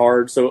really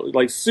hard. So,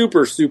 like,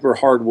 super, super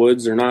hard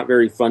woods are not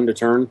very fun to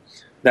turn.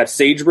 That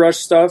sagebrush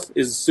stuff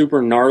is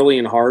super gnarly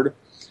and hard,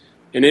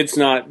 and it's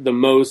not the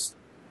most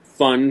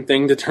fun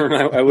thing to turn,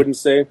 I wouldn't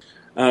say.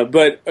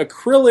 But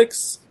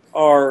acrylics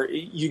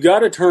you got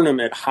to turn them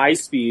at high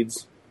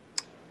speeds.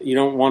 You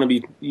don't want to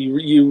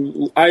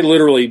be, I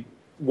literally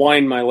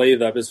wind my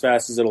lathe up as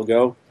fast as it'll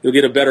go. You'll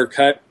get a better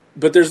cut.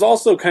 But there's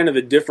also kind of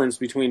a difference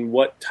between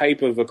what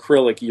type of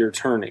acrylic you're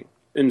turning.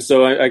 And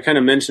so I kind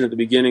of mentioned at the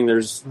beginning,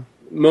 there's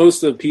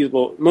most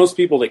people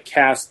that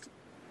cast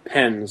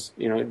pens,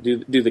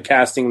 do the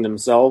casting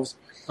themselves.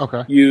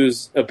 Okay.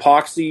 Use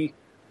epoxy,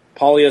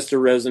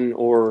 polyester resin,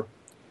 or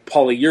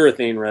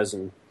polyurethane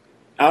resin.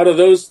 Out of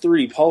those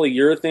 3,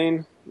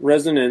 polyurethane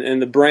resin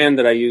and the brand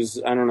that I use,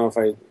 I don't know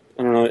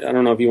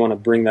if you want to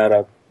bring that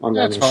up on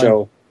the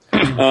show.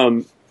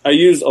 I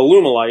use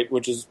Alumilite,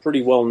 which is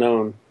pretty well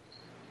known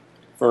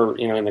for,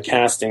 in the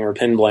casting or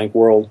pen blank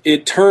world.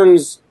 It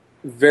turns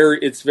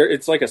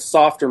it's like a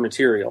softer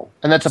material.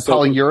 And that's a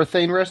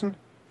polyurethane resin?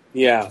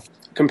 Yeah.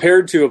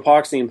 Compared to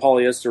epoxy and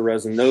polyester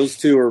resin, those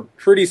two are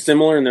pretty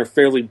similar and they're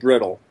fairly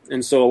brittle.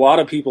 And so a lot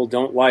of people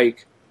don't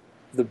like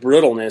the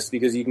brittleness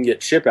because you can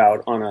get chip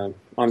out on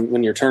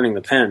when you're turning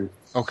the pen.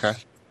 Okay.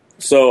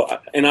 So,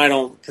 and I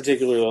don't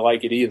particularly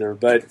like it either,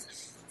 but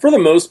for the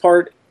most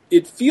part,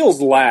 it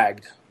feels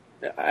lagged.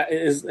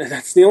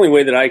 That's the only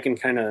way that I can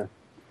kind of,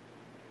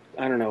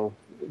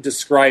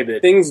 describe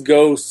it. Things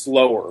go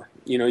slower.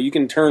 You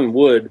can turn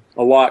wood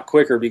a lot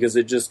quicker because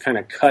it just kind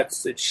of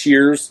cuts, it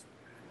shears.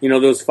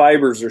 Those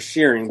fibers are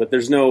shearing, but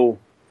there's no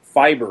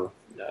fiber.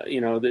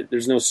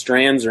 There's no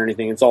strands or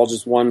anything. It's all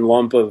just one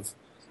lump of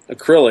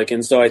acrylic.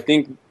 And so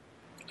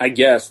I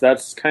guess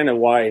that's kind of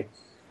why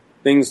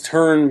things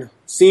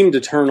seem to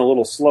turn a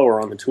little slower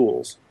on the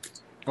tools.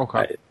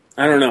 Okay.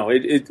 I don't know.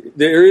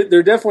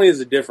 There definitely is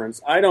a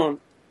difference. I don't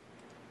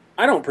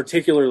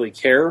particularly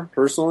care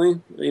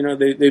personally.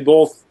 They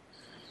both.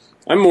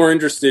 I'm more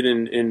interested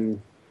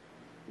in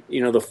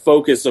the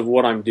focus of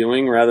what I'm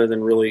doing rather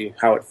than really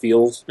how it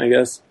feels, I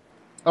guess.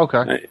 Okay.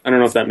 I don't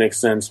know if that makes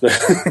sense, but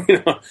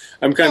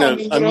I'm kind of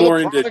I'm more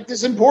into. The product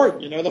is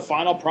important. The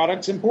final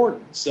product's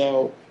important.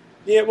 So.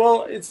 Yeah,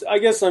 well, I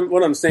guess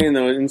what I'm saying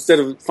though, instead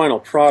of final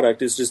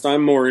product, is just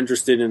I'm more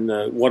interested in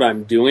what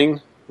I'm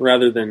doing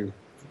rather than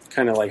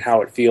kind of like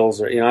how it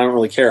feels. Or I don't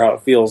really care how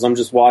it feels. I'm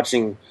just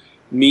watching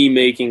me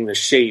making the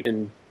shape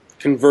and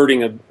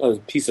converting a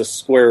piece of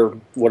square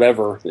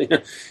whatever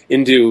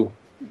into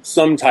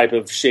some type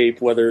of shape,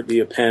 whether it be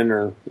a pen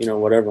or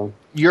whatever.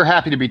 You're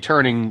happy to be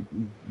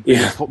turning,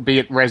 be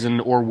it resin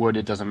or wood,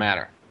 it doesn't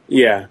matter.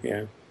 Yeah.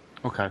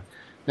 Okay.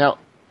 Now,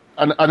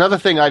 another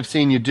thing I've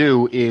seen you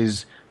do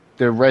is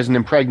the resin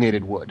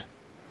impregnated wood.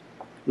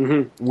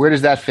 Mm-hmm. Where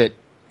does that fit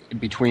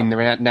between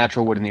the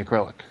natural wood and the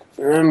acrylic?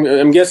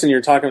 I'm guessing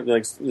you're talking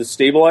like the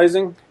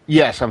stabilizing.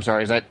 Yes, I'm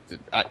sorry. Is that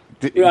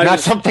not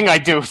something I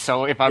do?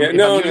 So if I'm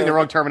using the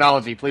wrong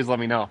terminology, please let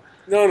me know.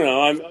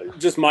 No, I'm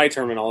just my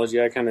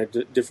terminology. I kind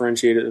of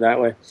differentiate it that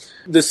way.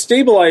 The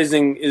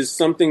stabilizing is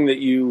something that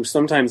you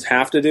sometimes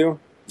have to do.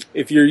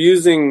 If you're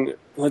using,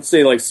 let's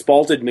say, like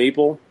spalted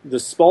maple, the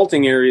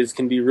spalting areas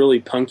can be really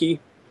punky.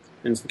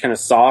 and it's kind of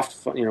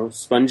soft,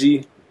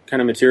 spongy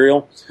kind of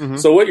material. Mm-hmm.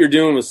 So what you're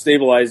doing with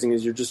stabilizing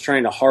is you're just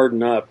trying to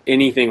harden up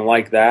anything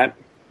like that.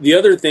 The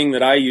other thing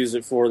that I use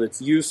it for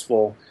that's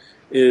useful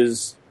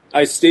is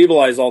I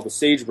stabilize all the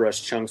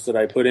sagebrush chunks that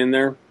I put in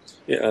there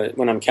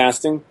when I'm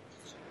casting.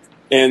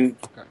 And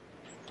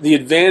the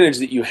advantage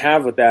that you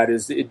have with that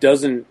is it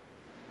doesn't,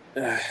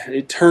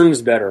 it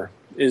turns better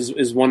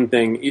is one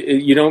thing.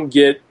 You don't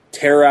get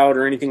tear out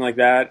or anything like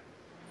that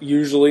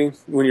usually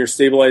when you're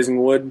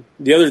stabilizing wood.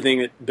 The other thing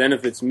that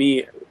benefits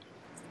me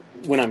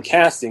when I'm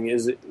casting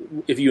is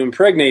if you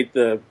impregnate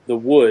the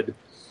wood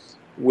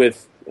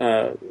with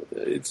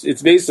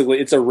it's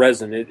basically a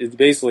resin. It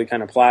basically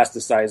kind of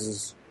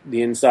plasticizes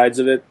the insides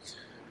of it.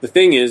 The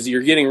thing is,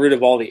 you're getting rid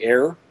of all the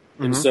air,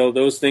 and so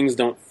those things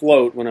don't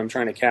float when I'm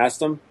trying to cast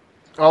them.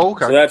 Oh,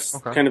 okay. So that's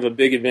kind of a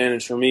big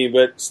advantage for me.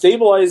 But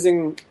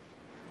stabilizing,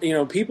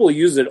 people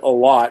use it a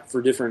lot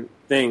for different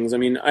things. I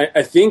mean,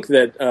 I think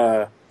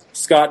that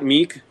Scott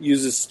Meek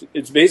uses,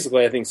 it's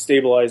basically, I think,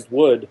 stabilized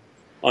wood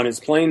on his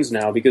planes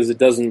now because it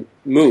doesn't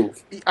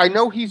move. I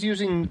know he's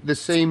using the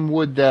same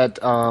wood that,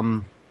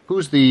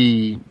 who's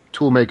the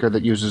tool maker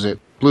that uses it?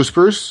 Blue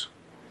Spruce?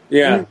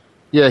 Yeah.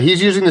 Yeah,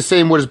 he's using the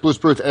same wood as Blue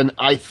Spruce, and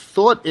I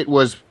thought it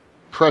was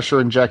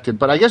pressure injected,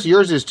 but I guess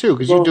yours is too,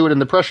 because you do it in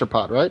the pressure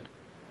pot, right?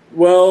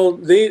 Well,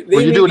 they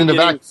or you do it in the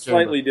vacuum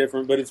slightly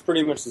different, but it's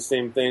pretty much the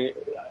same thing.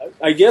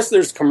 I guess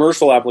there's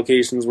commercial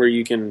applications where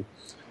you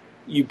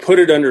put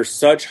it under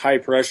such high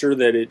pressure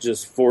that it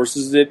just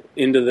forces it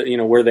into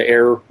the where the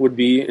air would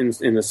be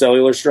in the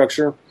cellular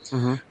structure.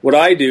 Mm-hmm. What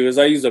I do is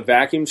I use a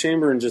vacuum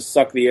chamber and just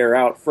suck the air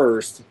out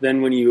first.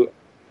 Then when you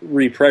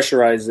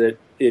repressurize it,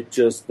 it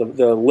just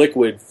the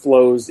liquid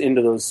flows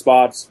into those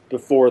spots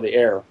before the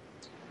air.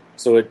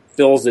 So it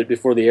fills it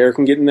before the air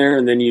can get in there,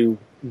 and then you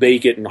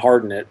bake it and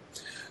harden it.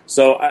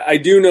 So I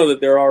do know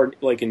that there are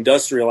like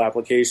industrial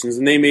applications,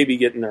 and they may be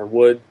getting their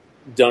wood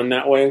done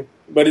that way,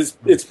 but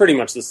it's pretty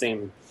much the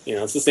same.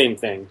 It's the same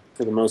thing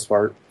for the most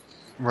part.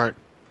 Right.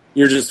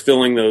 You're just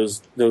filling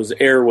those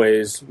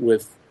airways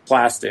with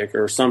plastic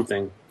or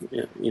something.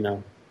 It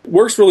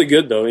works really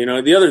good though.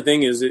 The other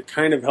thing is it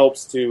kind of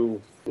helps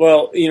to.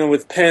 Well,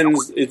 with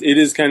pens, it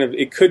is kind of,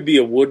 it could be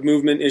a wood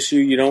movement issue.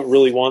 You don't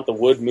really want the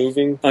wood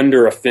moving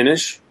under a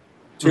finish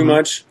too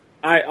much.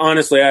 I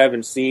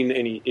haven't seen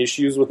any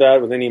issues with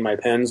that with any of my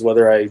pens,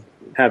 whether I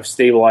have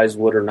stabilized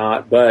wood or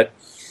not. But,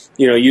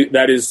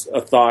 that is a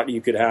thought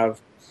you could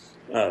have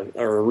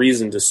or a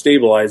reason to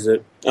stabilize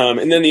it.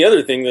 And then the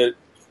other thing that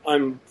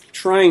I'm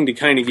trying to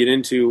kind of get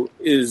into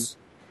is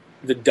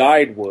the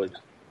dyed wood.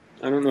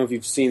 I don't know if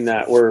you've seen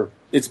that, where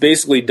it's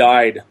basically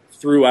dyed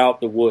throughout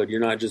the wood. You're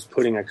not just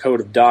putting a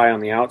coat of dye on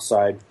the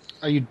outside.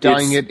 Are you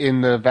dyeing it in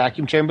the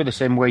vacuum chamber the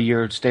same way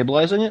you're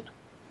stabilizing it?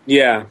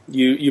 Yeah,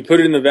 you put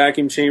it in the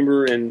vacuum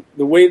chamber, and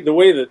the way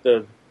that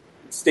the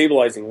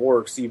stabilizing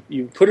works,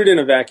 you put it in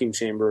a vacuum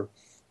chamber,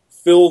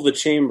 fill the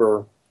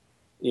chamber,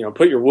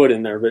 put your wood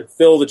in there, but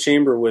fill the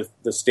chamber with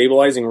the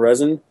stabilizing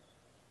resin,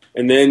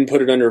 and then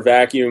put it under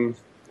vacuum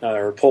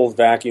or pull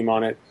vacuum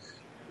on it.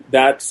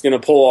 That's going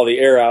to pull all the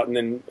air out, and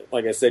then,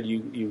 like I said,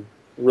 you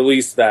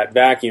release that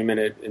vacuum and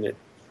it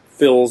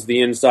fills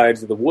the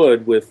insides of the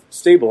wood with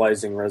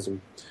stabilizing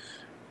resin.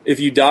 If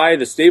you dye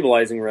the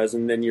stabilizing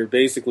resin, then you're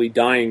basically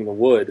dyeing the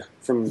wood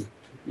from,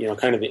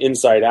 kind of the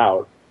inside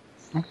out.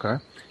 Okay.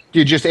 Do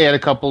you just add a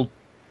couple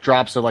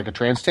drops of like a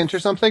trans tint or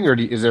something, or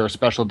is there a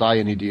special dye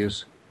you need to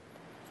use?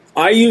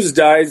 I use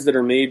dyes that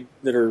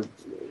are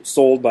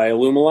sold by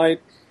Alumilite.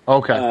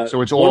 Okay,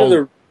 so it's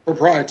all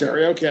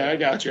proprietary. Okay, I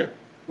got you.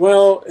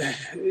 Well,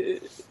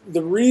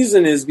 the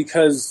reason is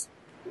because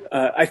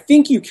I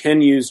think you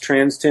can use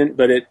trans tint,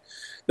 but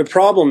the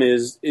problem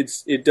is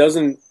it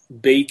doesn't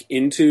bake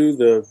into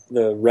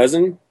the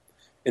resin,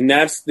 and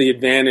that's the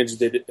advantage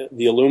that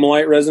the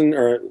Alumilite resin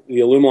or the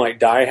Alumilite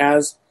dye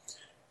has.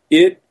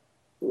 It,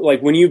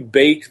 like when you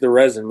bake the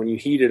resin, when you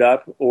heat it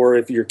up, or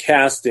if you're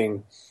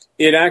casting,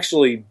 it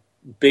actually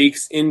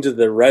bakes into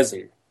the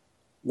resin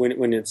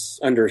when it's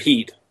under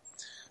heat.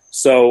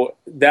 So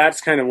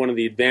that's kind of one of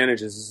the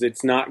advantages, is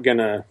it's not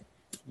gonna,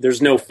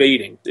 there's no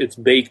fading. It's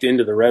baked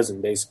into the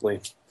resin,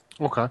 basically.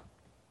 Okay.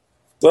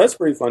 So that's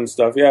pretty fun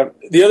stuff, yeah.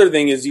 The other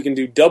thing is you can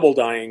do double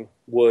dyeing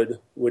wood,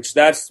 which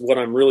that's what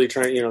I'm really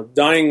trying,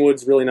 dyeing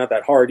wood's really not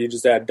that hard. You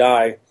just add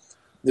dye.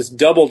 This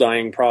double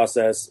dyeing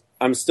process,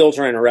 I'm still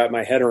trying to wrap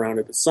my head around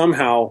it, but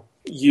somehow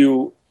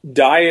you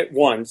dye it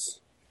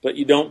once, but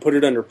you don't put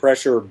it under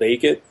pressure or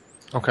bake it.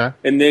 Okay.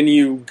 And then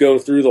you go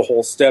through the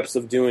whole steps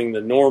of doing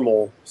the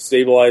normal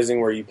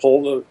stabilizing, where you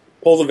pull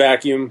the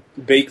vacuum,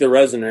 bake the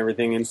resin and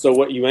everything. And so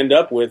what you end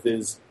up with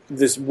is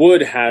this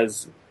wood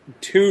has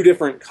two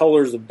different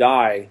colors of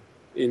dye,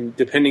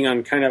 depending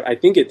on I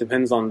think it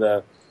depends on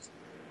the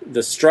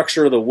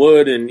structure of the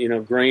wood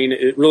and grain.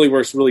 It really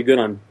works really good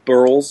on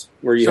burls,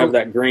 where you have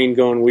that grain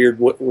going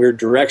weird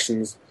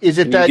directions. Is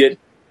it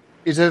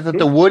that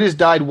the wood is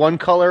dyed one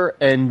color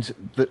and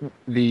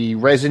the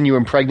resin you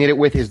impregnate it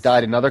with is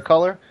dyed another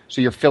color?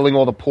 So you're filling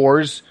all the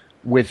pores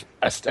with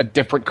a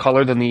different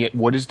color than the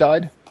wood is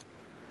dyed?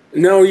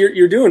 No,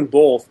 you're doing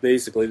both,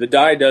 basically. The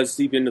dye does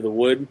seep into the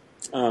wood.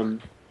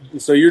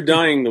 So you're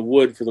dyeing the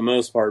wood for the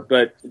most part,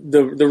 but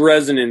the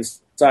resin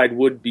inside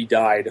would be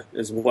dyed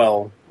as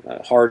well,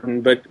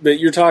 hardened. But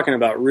you're talking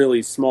about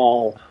really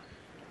small,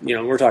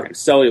 we're talking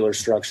cellular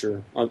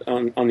structure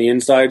on the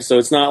inside. So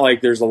it's not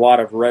like there's a lot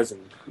of resin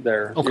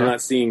there. Okay. You're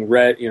not seeing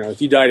red.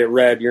 If you dyed it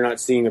red, you're not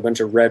seeing a bunch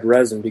of red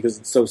resin because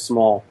it's so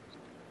small.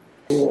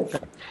 Cool.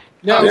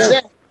 Now,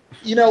 Zach,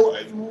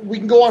 we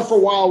can go on for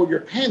a while with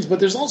your pens, but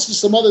there's also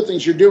some other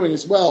things you're doing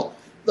as well,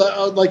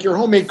 like your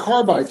homemade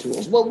carbide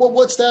tools.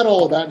 What's that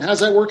all about, and how's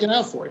that working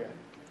out for you?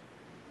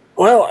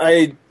 Well,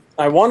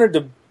 I wanted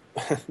to.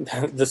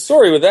 The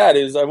story with that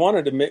is I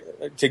wanted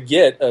to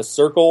get a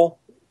circle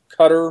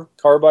cutter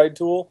carbide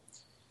tool,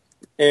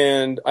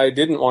 and I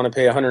didn't want to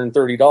pay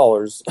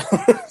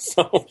 $130.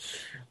 So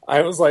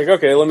I was like,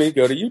 okay, let me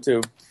go to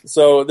YouTube.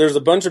 So there's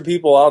a bunch of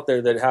people out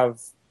there that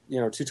have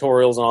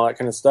tutorials and all that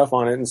kind of stuff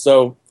on it. And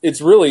so it's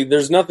really,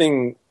 there's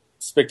nothing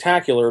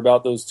spectacular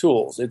about those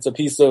tools. It's a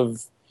piece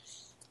of,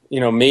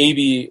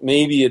 maybe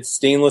it's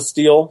stainless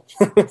steel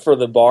for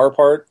the bar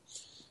part.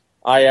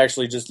 I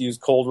actually just use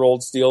cold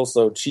rolled steel,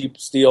 so cheap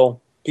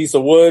steel. Piece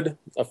of wood,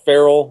 a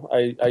ferrule.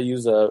 I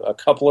use a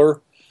coupler,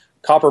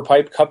 copper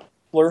pipe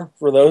coupler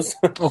for those.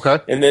 Okay.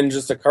 And then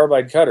just a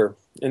carbide cutter.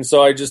 And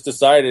so I just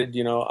decided,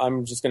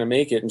 I'm just going to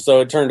make it. And so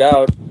it turned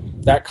out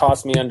that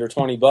cost me under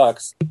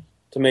 $20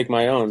 to make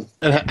my own.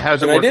 And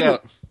how's it worked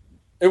out?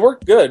 It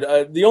worked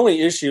good. The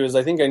only issue is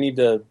I think I need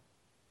to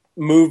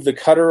move the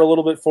cutter a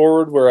little bit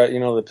forward where,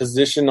 the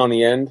position on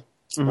the end.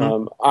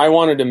 Mm-hmm. I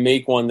wanted to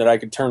make one that I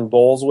could turn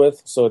bowls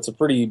with, so it's a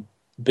pretty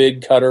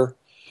big cutter.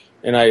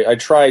 And I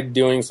tried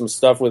doing some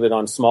stuff with it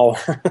on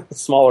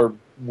smaller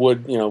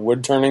wood,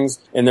 wood turnings,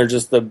 and they're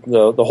just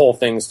the whole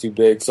thing's too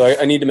big. So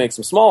I need to make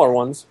some smaller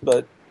ones,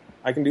 but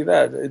I can do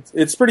that.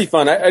 It's pretty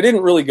fun. I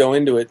didn't really go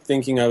into it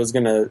thinking I was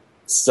going to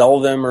sell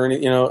them or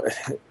anything.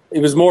 It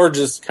was more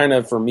just kind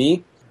of for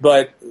me.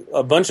 But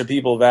a bunch of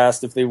people have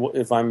asked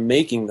if I'm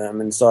making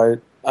them, and so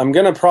I'm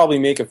going to probably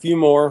make a few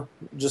more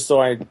just so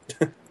I've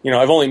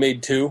only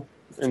made 2,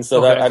 and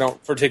so that I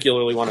don't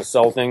particularly want to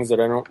sell things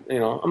that I don't.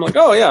 I'm like,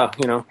 oh yeah,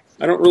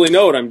 I don't really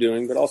know what I'm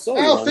doing, but I'll sell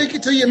you one. I'll fake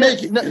it till you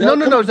make it.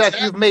 No, Zach,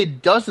 you've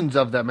made dozens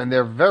of them, and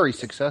they're very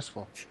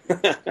successful.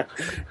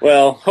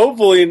 Well,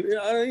 hopefully,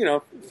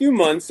 a few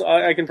months,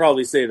 I can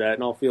probably say that,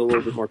 and I'll feel a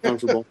little bit more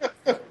comfortable.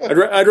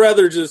 I'd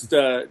rather just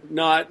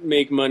not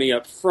make money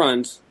up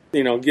front,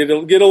 get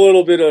a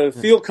little bit of,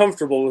 feel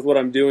comfortable with what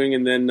I'm doing,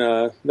 and then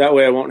that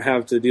way I won't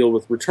have to deal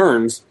with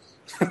returns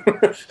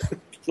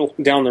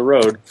down the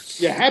road.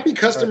 Yeah, happy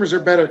customers are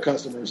better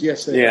customers.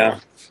 Yes, they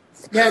are.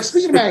 Now,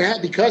 speaking about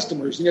happy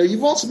customers,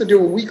 you've also been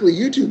doing weekly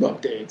YouTube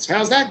updates.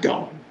 How's that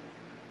going?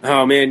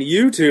 Oh, man,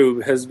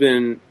 YouTube has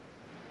been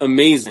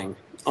amazing.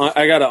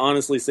 I got to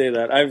honestly say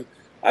that.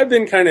 I've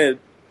been kind of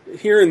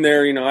here and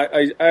there.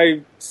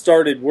 I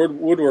started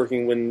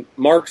woodworking when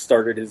Mark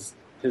started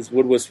his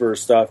Wood Whisperer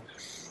stuff.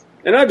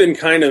 And I've been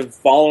kind of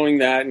following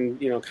that and,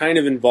 kind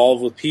of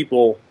involved with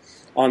people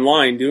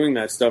online doing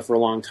that stuff for a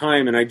long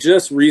time. And I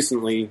just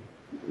recently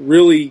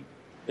really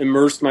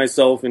immersed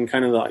myself in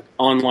kind of like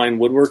online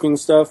woodworking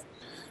stuff.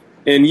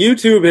 And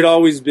YouTube had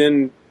always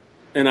been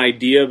an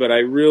idea, but I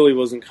really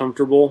wasn't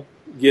comfortable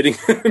getting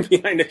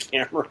behind a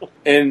camera.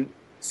 And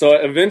so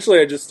eventually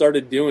I just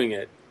started doing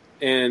it.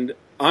 And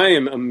I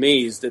am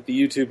amazed at the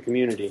YouTube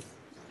community.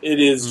 It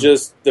is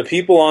just, the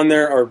people on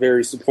there are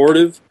very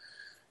supportive.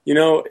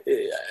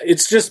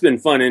 It's just been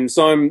fun. And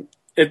so I'm,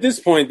 at this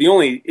point, the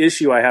only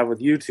issue I have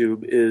with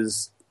YouTube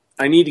is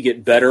I need to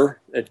get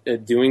better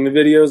at doing the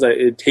videos.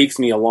 It takes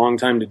me a long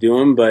time to do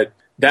them, but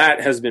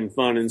that has been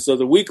fun. And so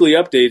the weekly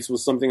updates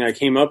was something I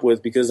came up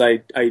with because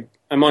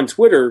I'm on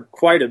Twitter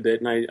quite a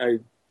bit, and I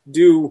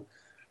do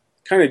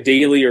kind of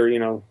daily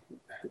or,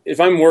 if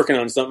I'm working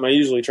on something, I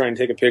usually try and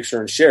take a picture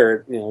and share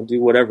it,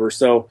 do whatever.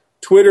 So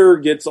Twitter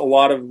gets a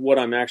lot of what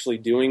I'm actually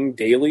doing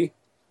daily.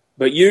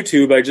 But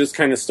YouTube, I just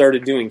kind of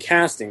started doing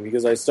casting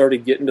because I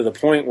started getting to the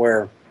point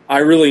where I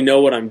really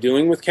know what I'm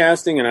doing with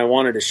casting, and I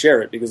wanted to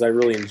share it because I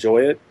really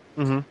enjoy it.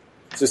 Mm-hmm.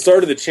 So I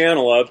started the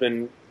channel up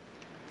and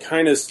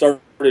kind of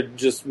started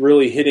just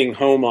really hitting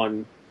home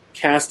on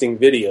casting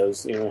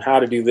videos, how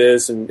to do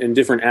this and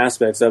different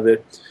aspects of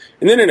it.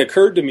 And then it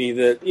occurred to me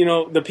that,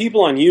 the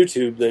people on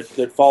YouTube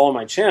that follow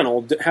my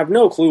channel have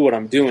no clue what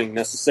I'm doing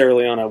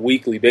necessarily on a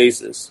weekly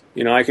basis.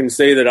 I can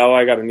say that,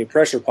 I got a new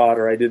pressure pot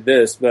or I did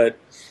this, but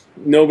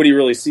nobody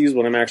really sees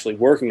what I'm actually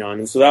working on.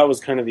 And so that was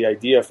kind of the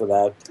idea for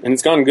that. And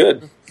it's gone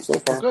good so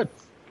far.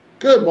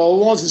 Good. Well,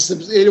 what's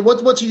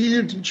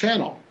your YouTube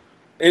channel?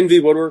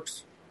 NV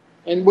Woodworks.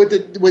 And with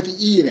the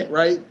E in it,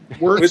 right?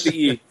 Works? With the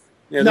E.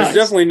 Yeah, nice. There's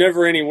definitely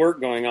never any work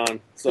going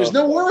on. So. There's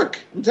no work.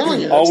 I'm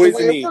telling you. That's always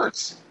the way it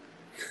works.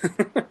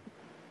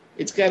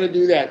 It's got to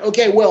do that.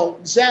 Okay, well,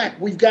 Zach,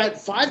 we've got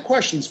 5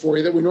 questions for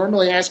you that we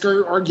normally ask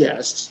our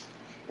guests.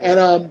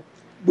 And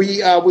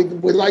we'd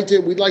like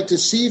to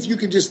see if you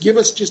could just give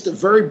us just a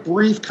very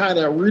brief kind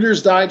of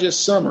Reader's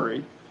Digest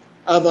summary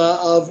of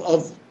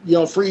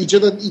for each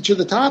of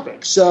the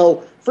topics.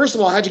 So first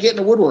of all, how'd you get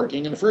into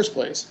woodworking in the first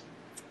place?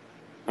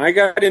 I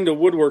got into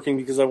woodworking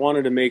because I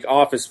wanted to make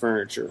office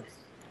furniture.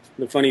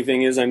 The funny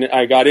thing is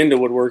I got into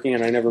woodworking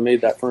and I never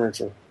made that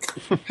furniture.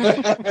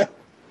 But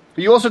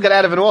you also got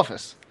out of an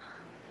office.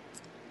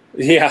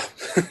 Yeah,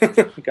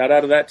 got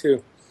out of that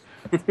too.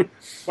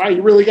 Wow,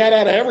 you really got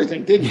out of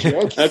everything, didn't you?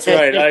 Okay. That's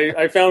right.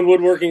 I found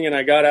woodworking and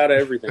I got out of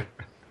everything.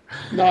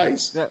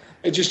 Nice. Yeah.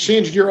 It just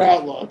changed your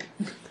outlook.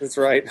 That's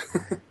right.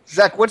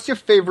 Zach, what's your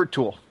favorite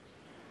tool?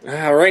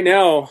 Right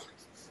now,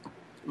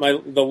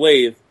 the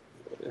lathe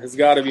has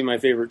got to be my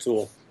favorite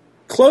tool.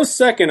 Close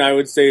second, I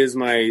would say, is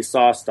my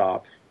saw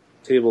stop,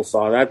 table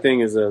saw. That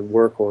thing is a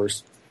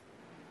workhorse.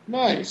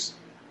 Nice.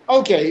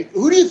 Okay,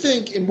 who do you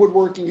think in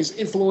woodworking has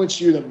influenced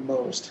you the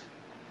most?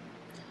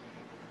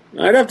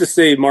 I'd have to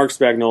say Mark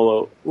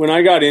Spagnolo. When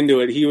I got into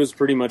it, he was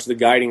pretty much the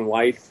guiding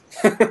light.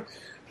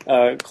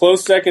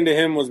 Close second to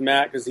him was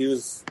Matt, because he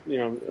was,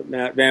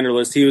 Matt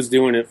Vanderlist. He was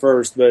doing it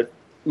first. But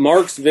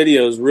Mark's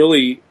videos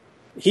really,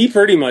 he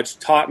pretty much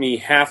taught me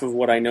half of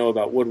what I know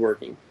about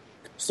woodworking.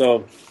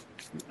 So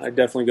I'd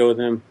definitely go with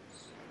him.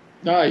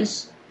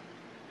 Nice.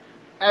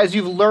 As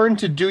you've learned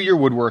to do your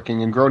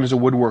woodworking and grown as a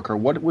woodworker,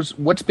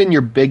 what's been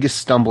your biggest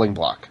stumbling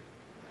block?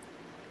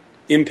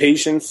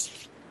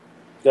 Impatience,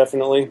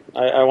 definitely.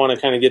 I want to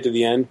kind of get to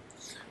the end.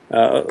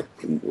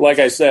 Like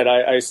I said,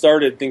 I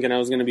started thinking I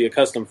was going to be a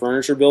custom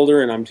furniture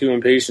builder, and I'm too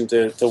impatient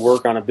to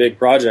work on a big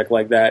project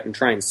like that and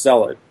try and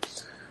sell it.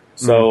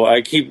 So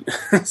I keep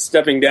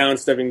stepping down,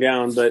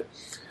 but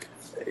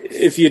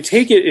if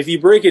you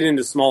break it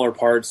into smaller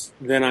parts,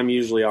 then I'm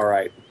usually all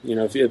right.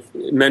 If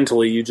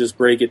mentally you just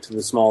break it to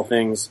the small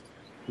things,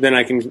 then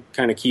I can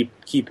kind of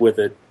keep with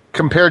it.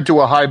 Compared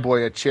to a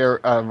highboy, a chair,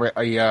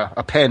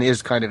 a pen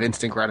is kind of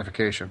instant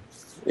gratification.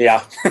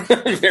 Yeah,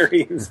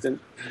 very instant.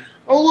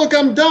 Oh, look,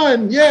 I'm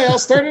done. Yeah, I'll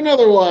start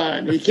another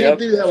one. You can't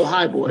do that with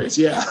high boys.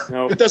 Yeah,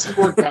 Nope. It doesn't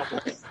work that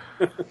way.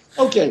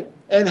 Okay,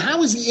 and how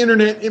has the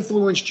internet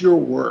influenced your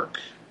work?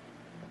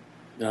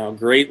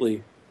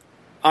 Greatly.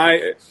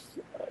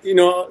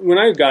 When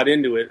I got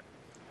into it,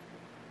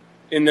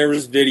 and there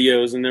was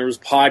videos and there was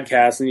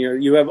podcasts,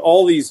 and you have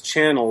all these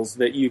channels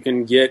that you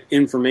can get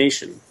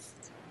information.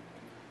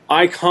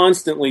 I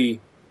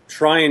constantly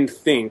try and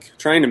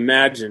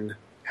imagine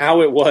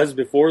how it was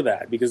before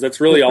that, because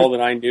that's really all that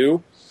I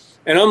knew.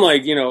 And I'm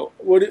like,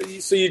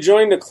 so you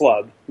joined a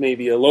club,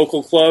 maybe a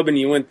local club, and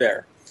you went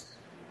there.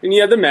 And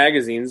you had the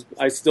magazines.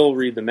 I still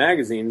read the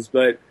magazines,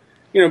 but,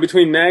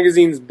 between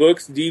magazines,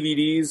 books,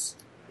 DVDs,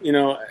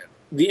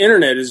 the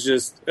internet is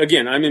just,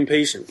 again, I'm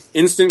impatient.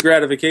 Instant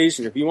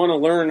gratification. If you want to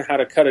learn how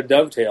to cut a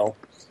dovetail,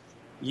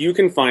 you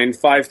can find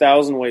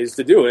 5,000 ways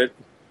to do it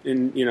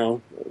in,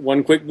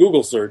 one quick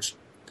Google search.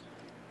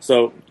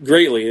 So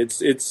greatly,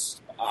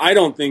 I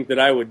don't think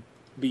I would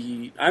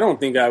be, I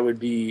don't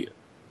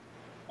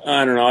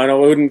know, I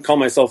wouldn't call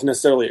myself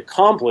necessarily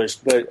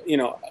accomplished, but,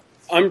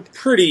 I'm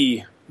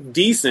pretty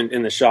decent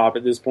in the shop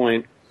at this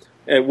point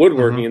at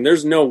woodworking, and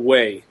there's no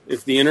way,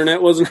 if the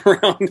internet wasn't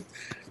around,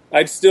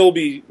 I'd still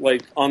be,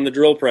 on the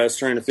drill press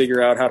trying to figure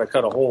out how to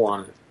cut a hole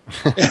on it.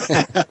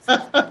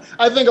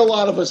 I think a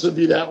lot of us would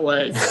be that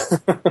way.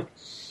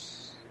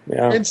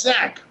 Yeah. And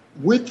Zach,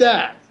 with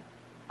that,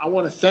 I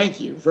want to thank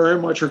you very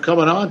much for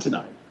coming on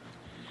tonight.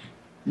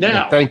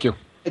 Now, thank you.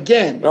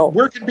 Again,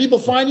 where can people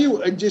find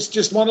you? I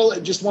just want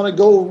to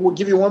go. We'll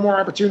give you one more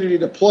opportunity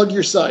to plug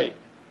your site.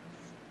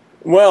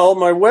 Well,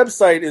 my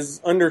website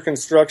is under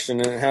construction,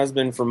 and it has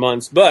been for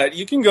months. But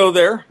you can go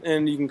there,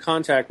 and you can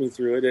contact me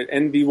through it at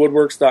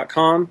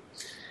nvwoodworks.com.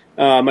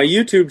 My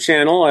YouTube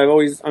channel,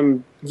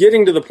 I'm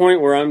getting to the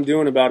point where I'm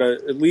doing about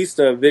at least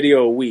a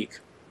video a week,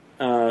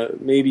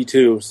 maybe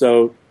two.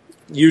 So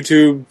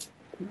YouTube,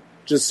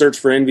 just search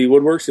for NV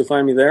Woodworks. You'll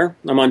find me there.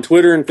 I'm on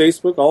Twitter and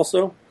Facebook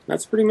also.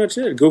 That's pretty much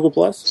it.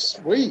 Google+.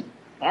 Sweet.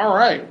 All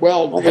right.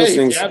 Well,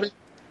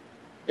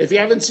 if you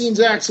haven't seen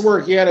Zach's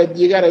work, you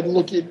gotta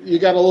look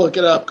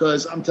it up,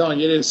 because I'm telling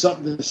you, it is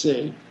something to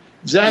see.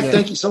 Zach,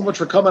 thank you so much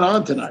for coming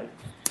on tonight.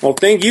 Well,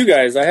 thank you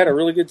guys. I had a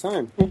really good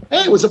time.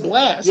 Hey, it was a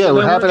blast. Yeah,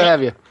 we're happy to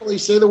have you.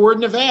 Please say the word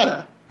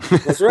Nevada.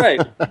 That's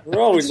right.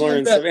 We're always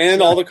learning stuff,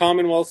 and all the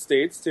Commonwealth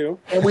states too.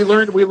 And we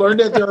learned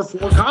that there are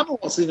 4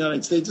 Commonwealths in the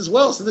United States as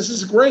well. So this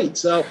is great.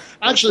 So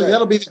actually,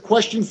 that'll be the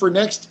question for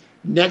next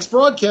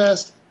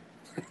broadcast.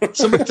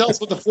 Somebody tell us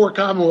what the 4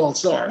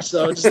 Commonwealths are.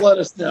 So just let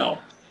us know.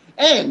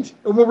 And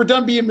when we're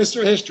done being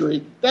Mr.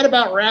 History, that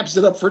about wraps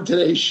it up for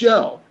today's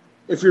show.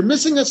 If you're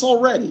missing us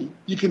already,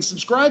 you can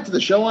subscribe to the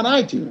show on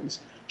iTunes.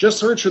 Just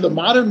search for the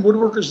Modern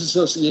Woodworkers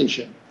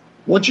Association.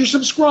 Once you're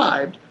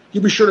subscribed,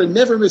 you'll be sure to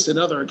never miss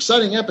another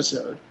exciting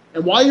episode.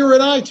 And while you're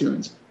at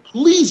iTunes,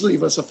 please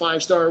leave us a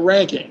 5-star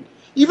ranking.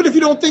 Even if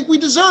you don't think we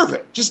deserve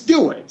it, just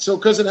do it.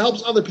 Because it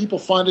helps other people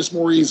find us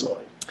more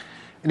easily.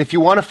 And if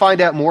you want to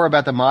find out more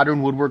about the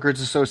Modern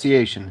Woodworkers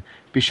Association,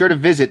 be sure to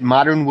visit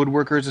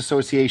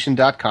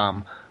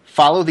modernwoodworkersassociation.com,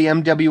 follow the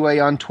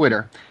MWA on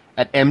Twitter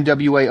at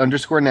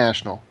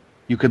MWA_national.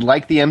 You could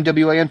like the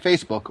MWA on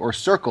Facebook or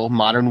circle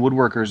Modern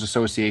Woodworkers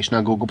Association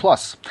on Google+.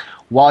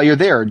 While you're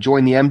there,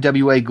 join the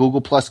MWA Google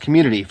Plus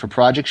community for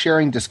project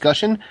sharing,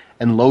 discussion,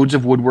 and loads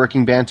of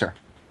woodworking banter.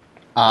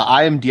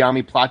 I am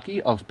Diami Plotke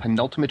of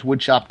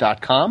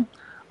penultimatewoodshop.com.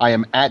 I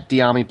am at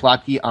Diami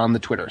Plotke on the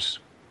Twitters.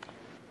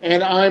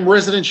 And I'm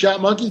Resident Shop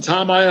Monkey,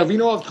 Tom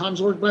Iovino of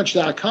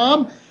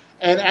Tom'sWorkbench.com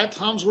and at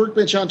Tom's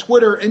Workbench on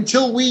Twitter.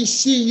 Until we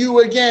see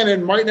you again,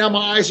 and right now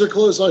my eyes are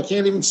closed so I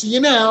can't even see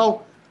you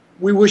now,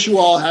 we wish you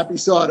all a happy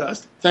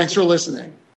sawdust. Thanks for listening.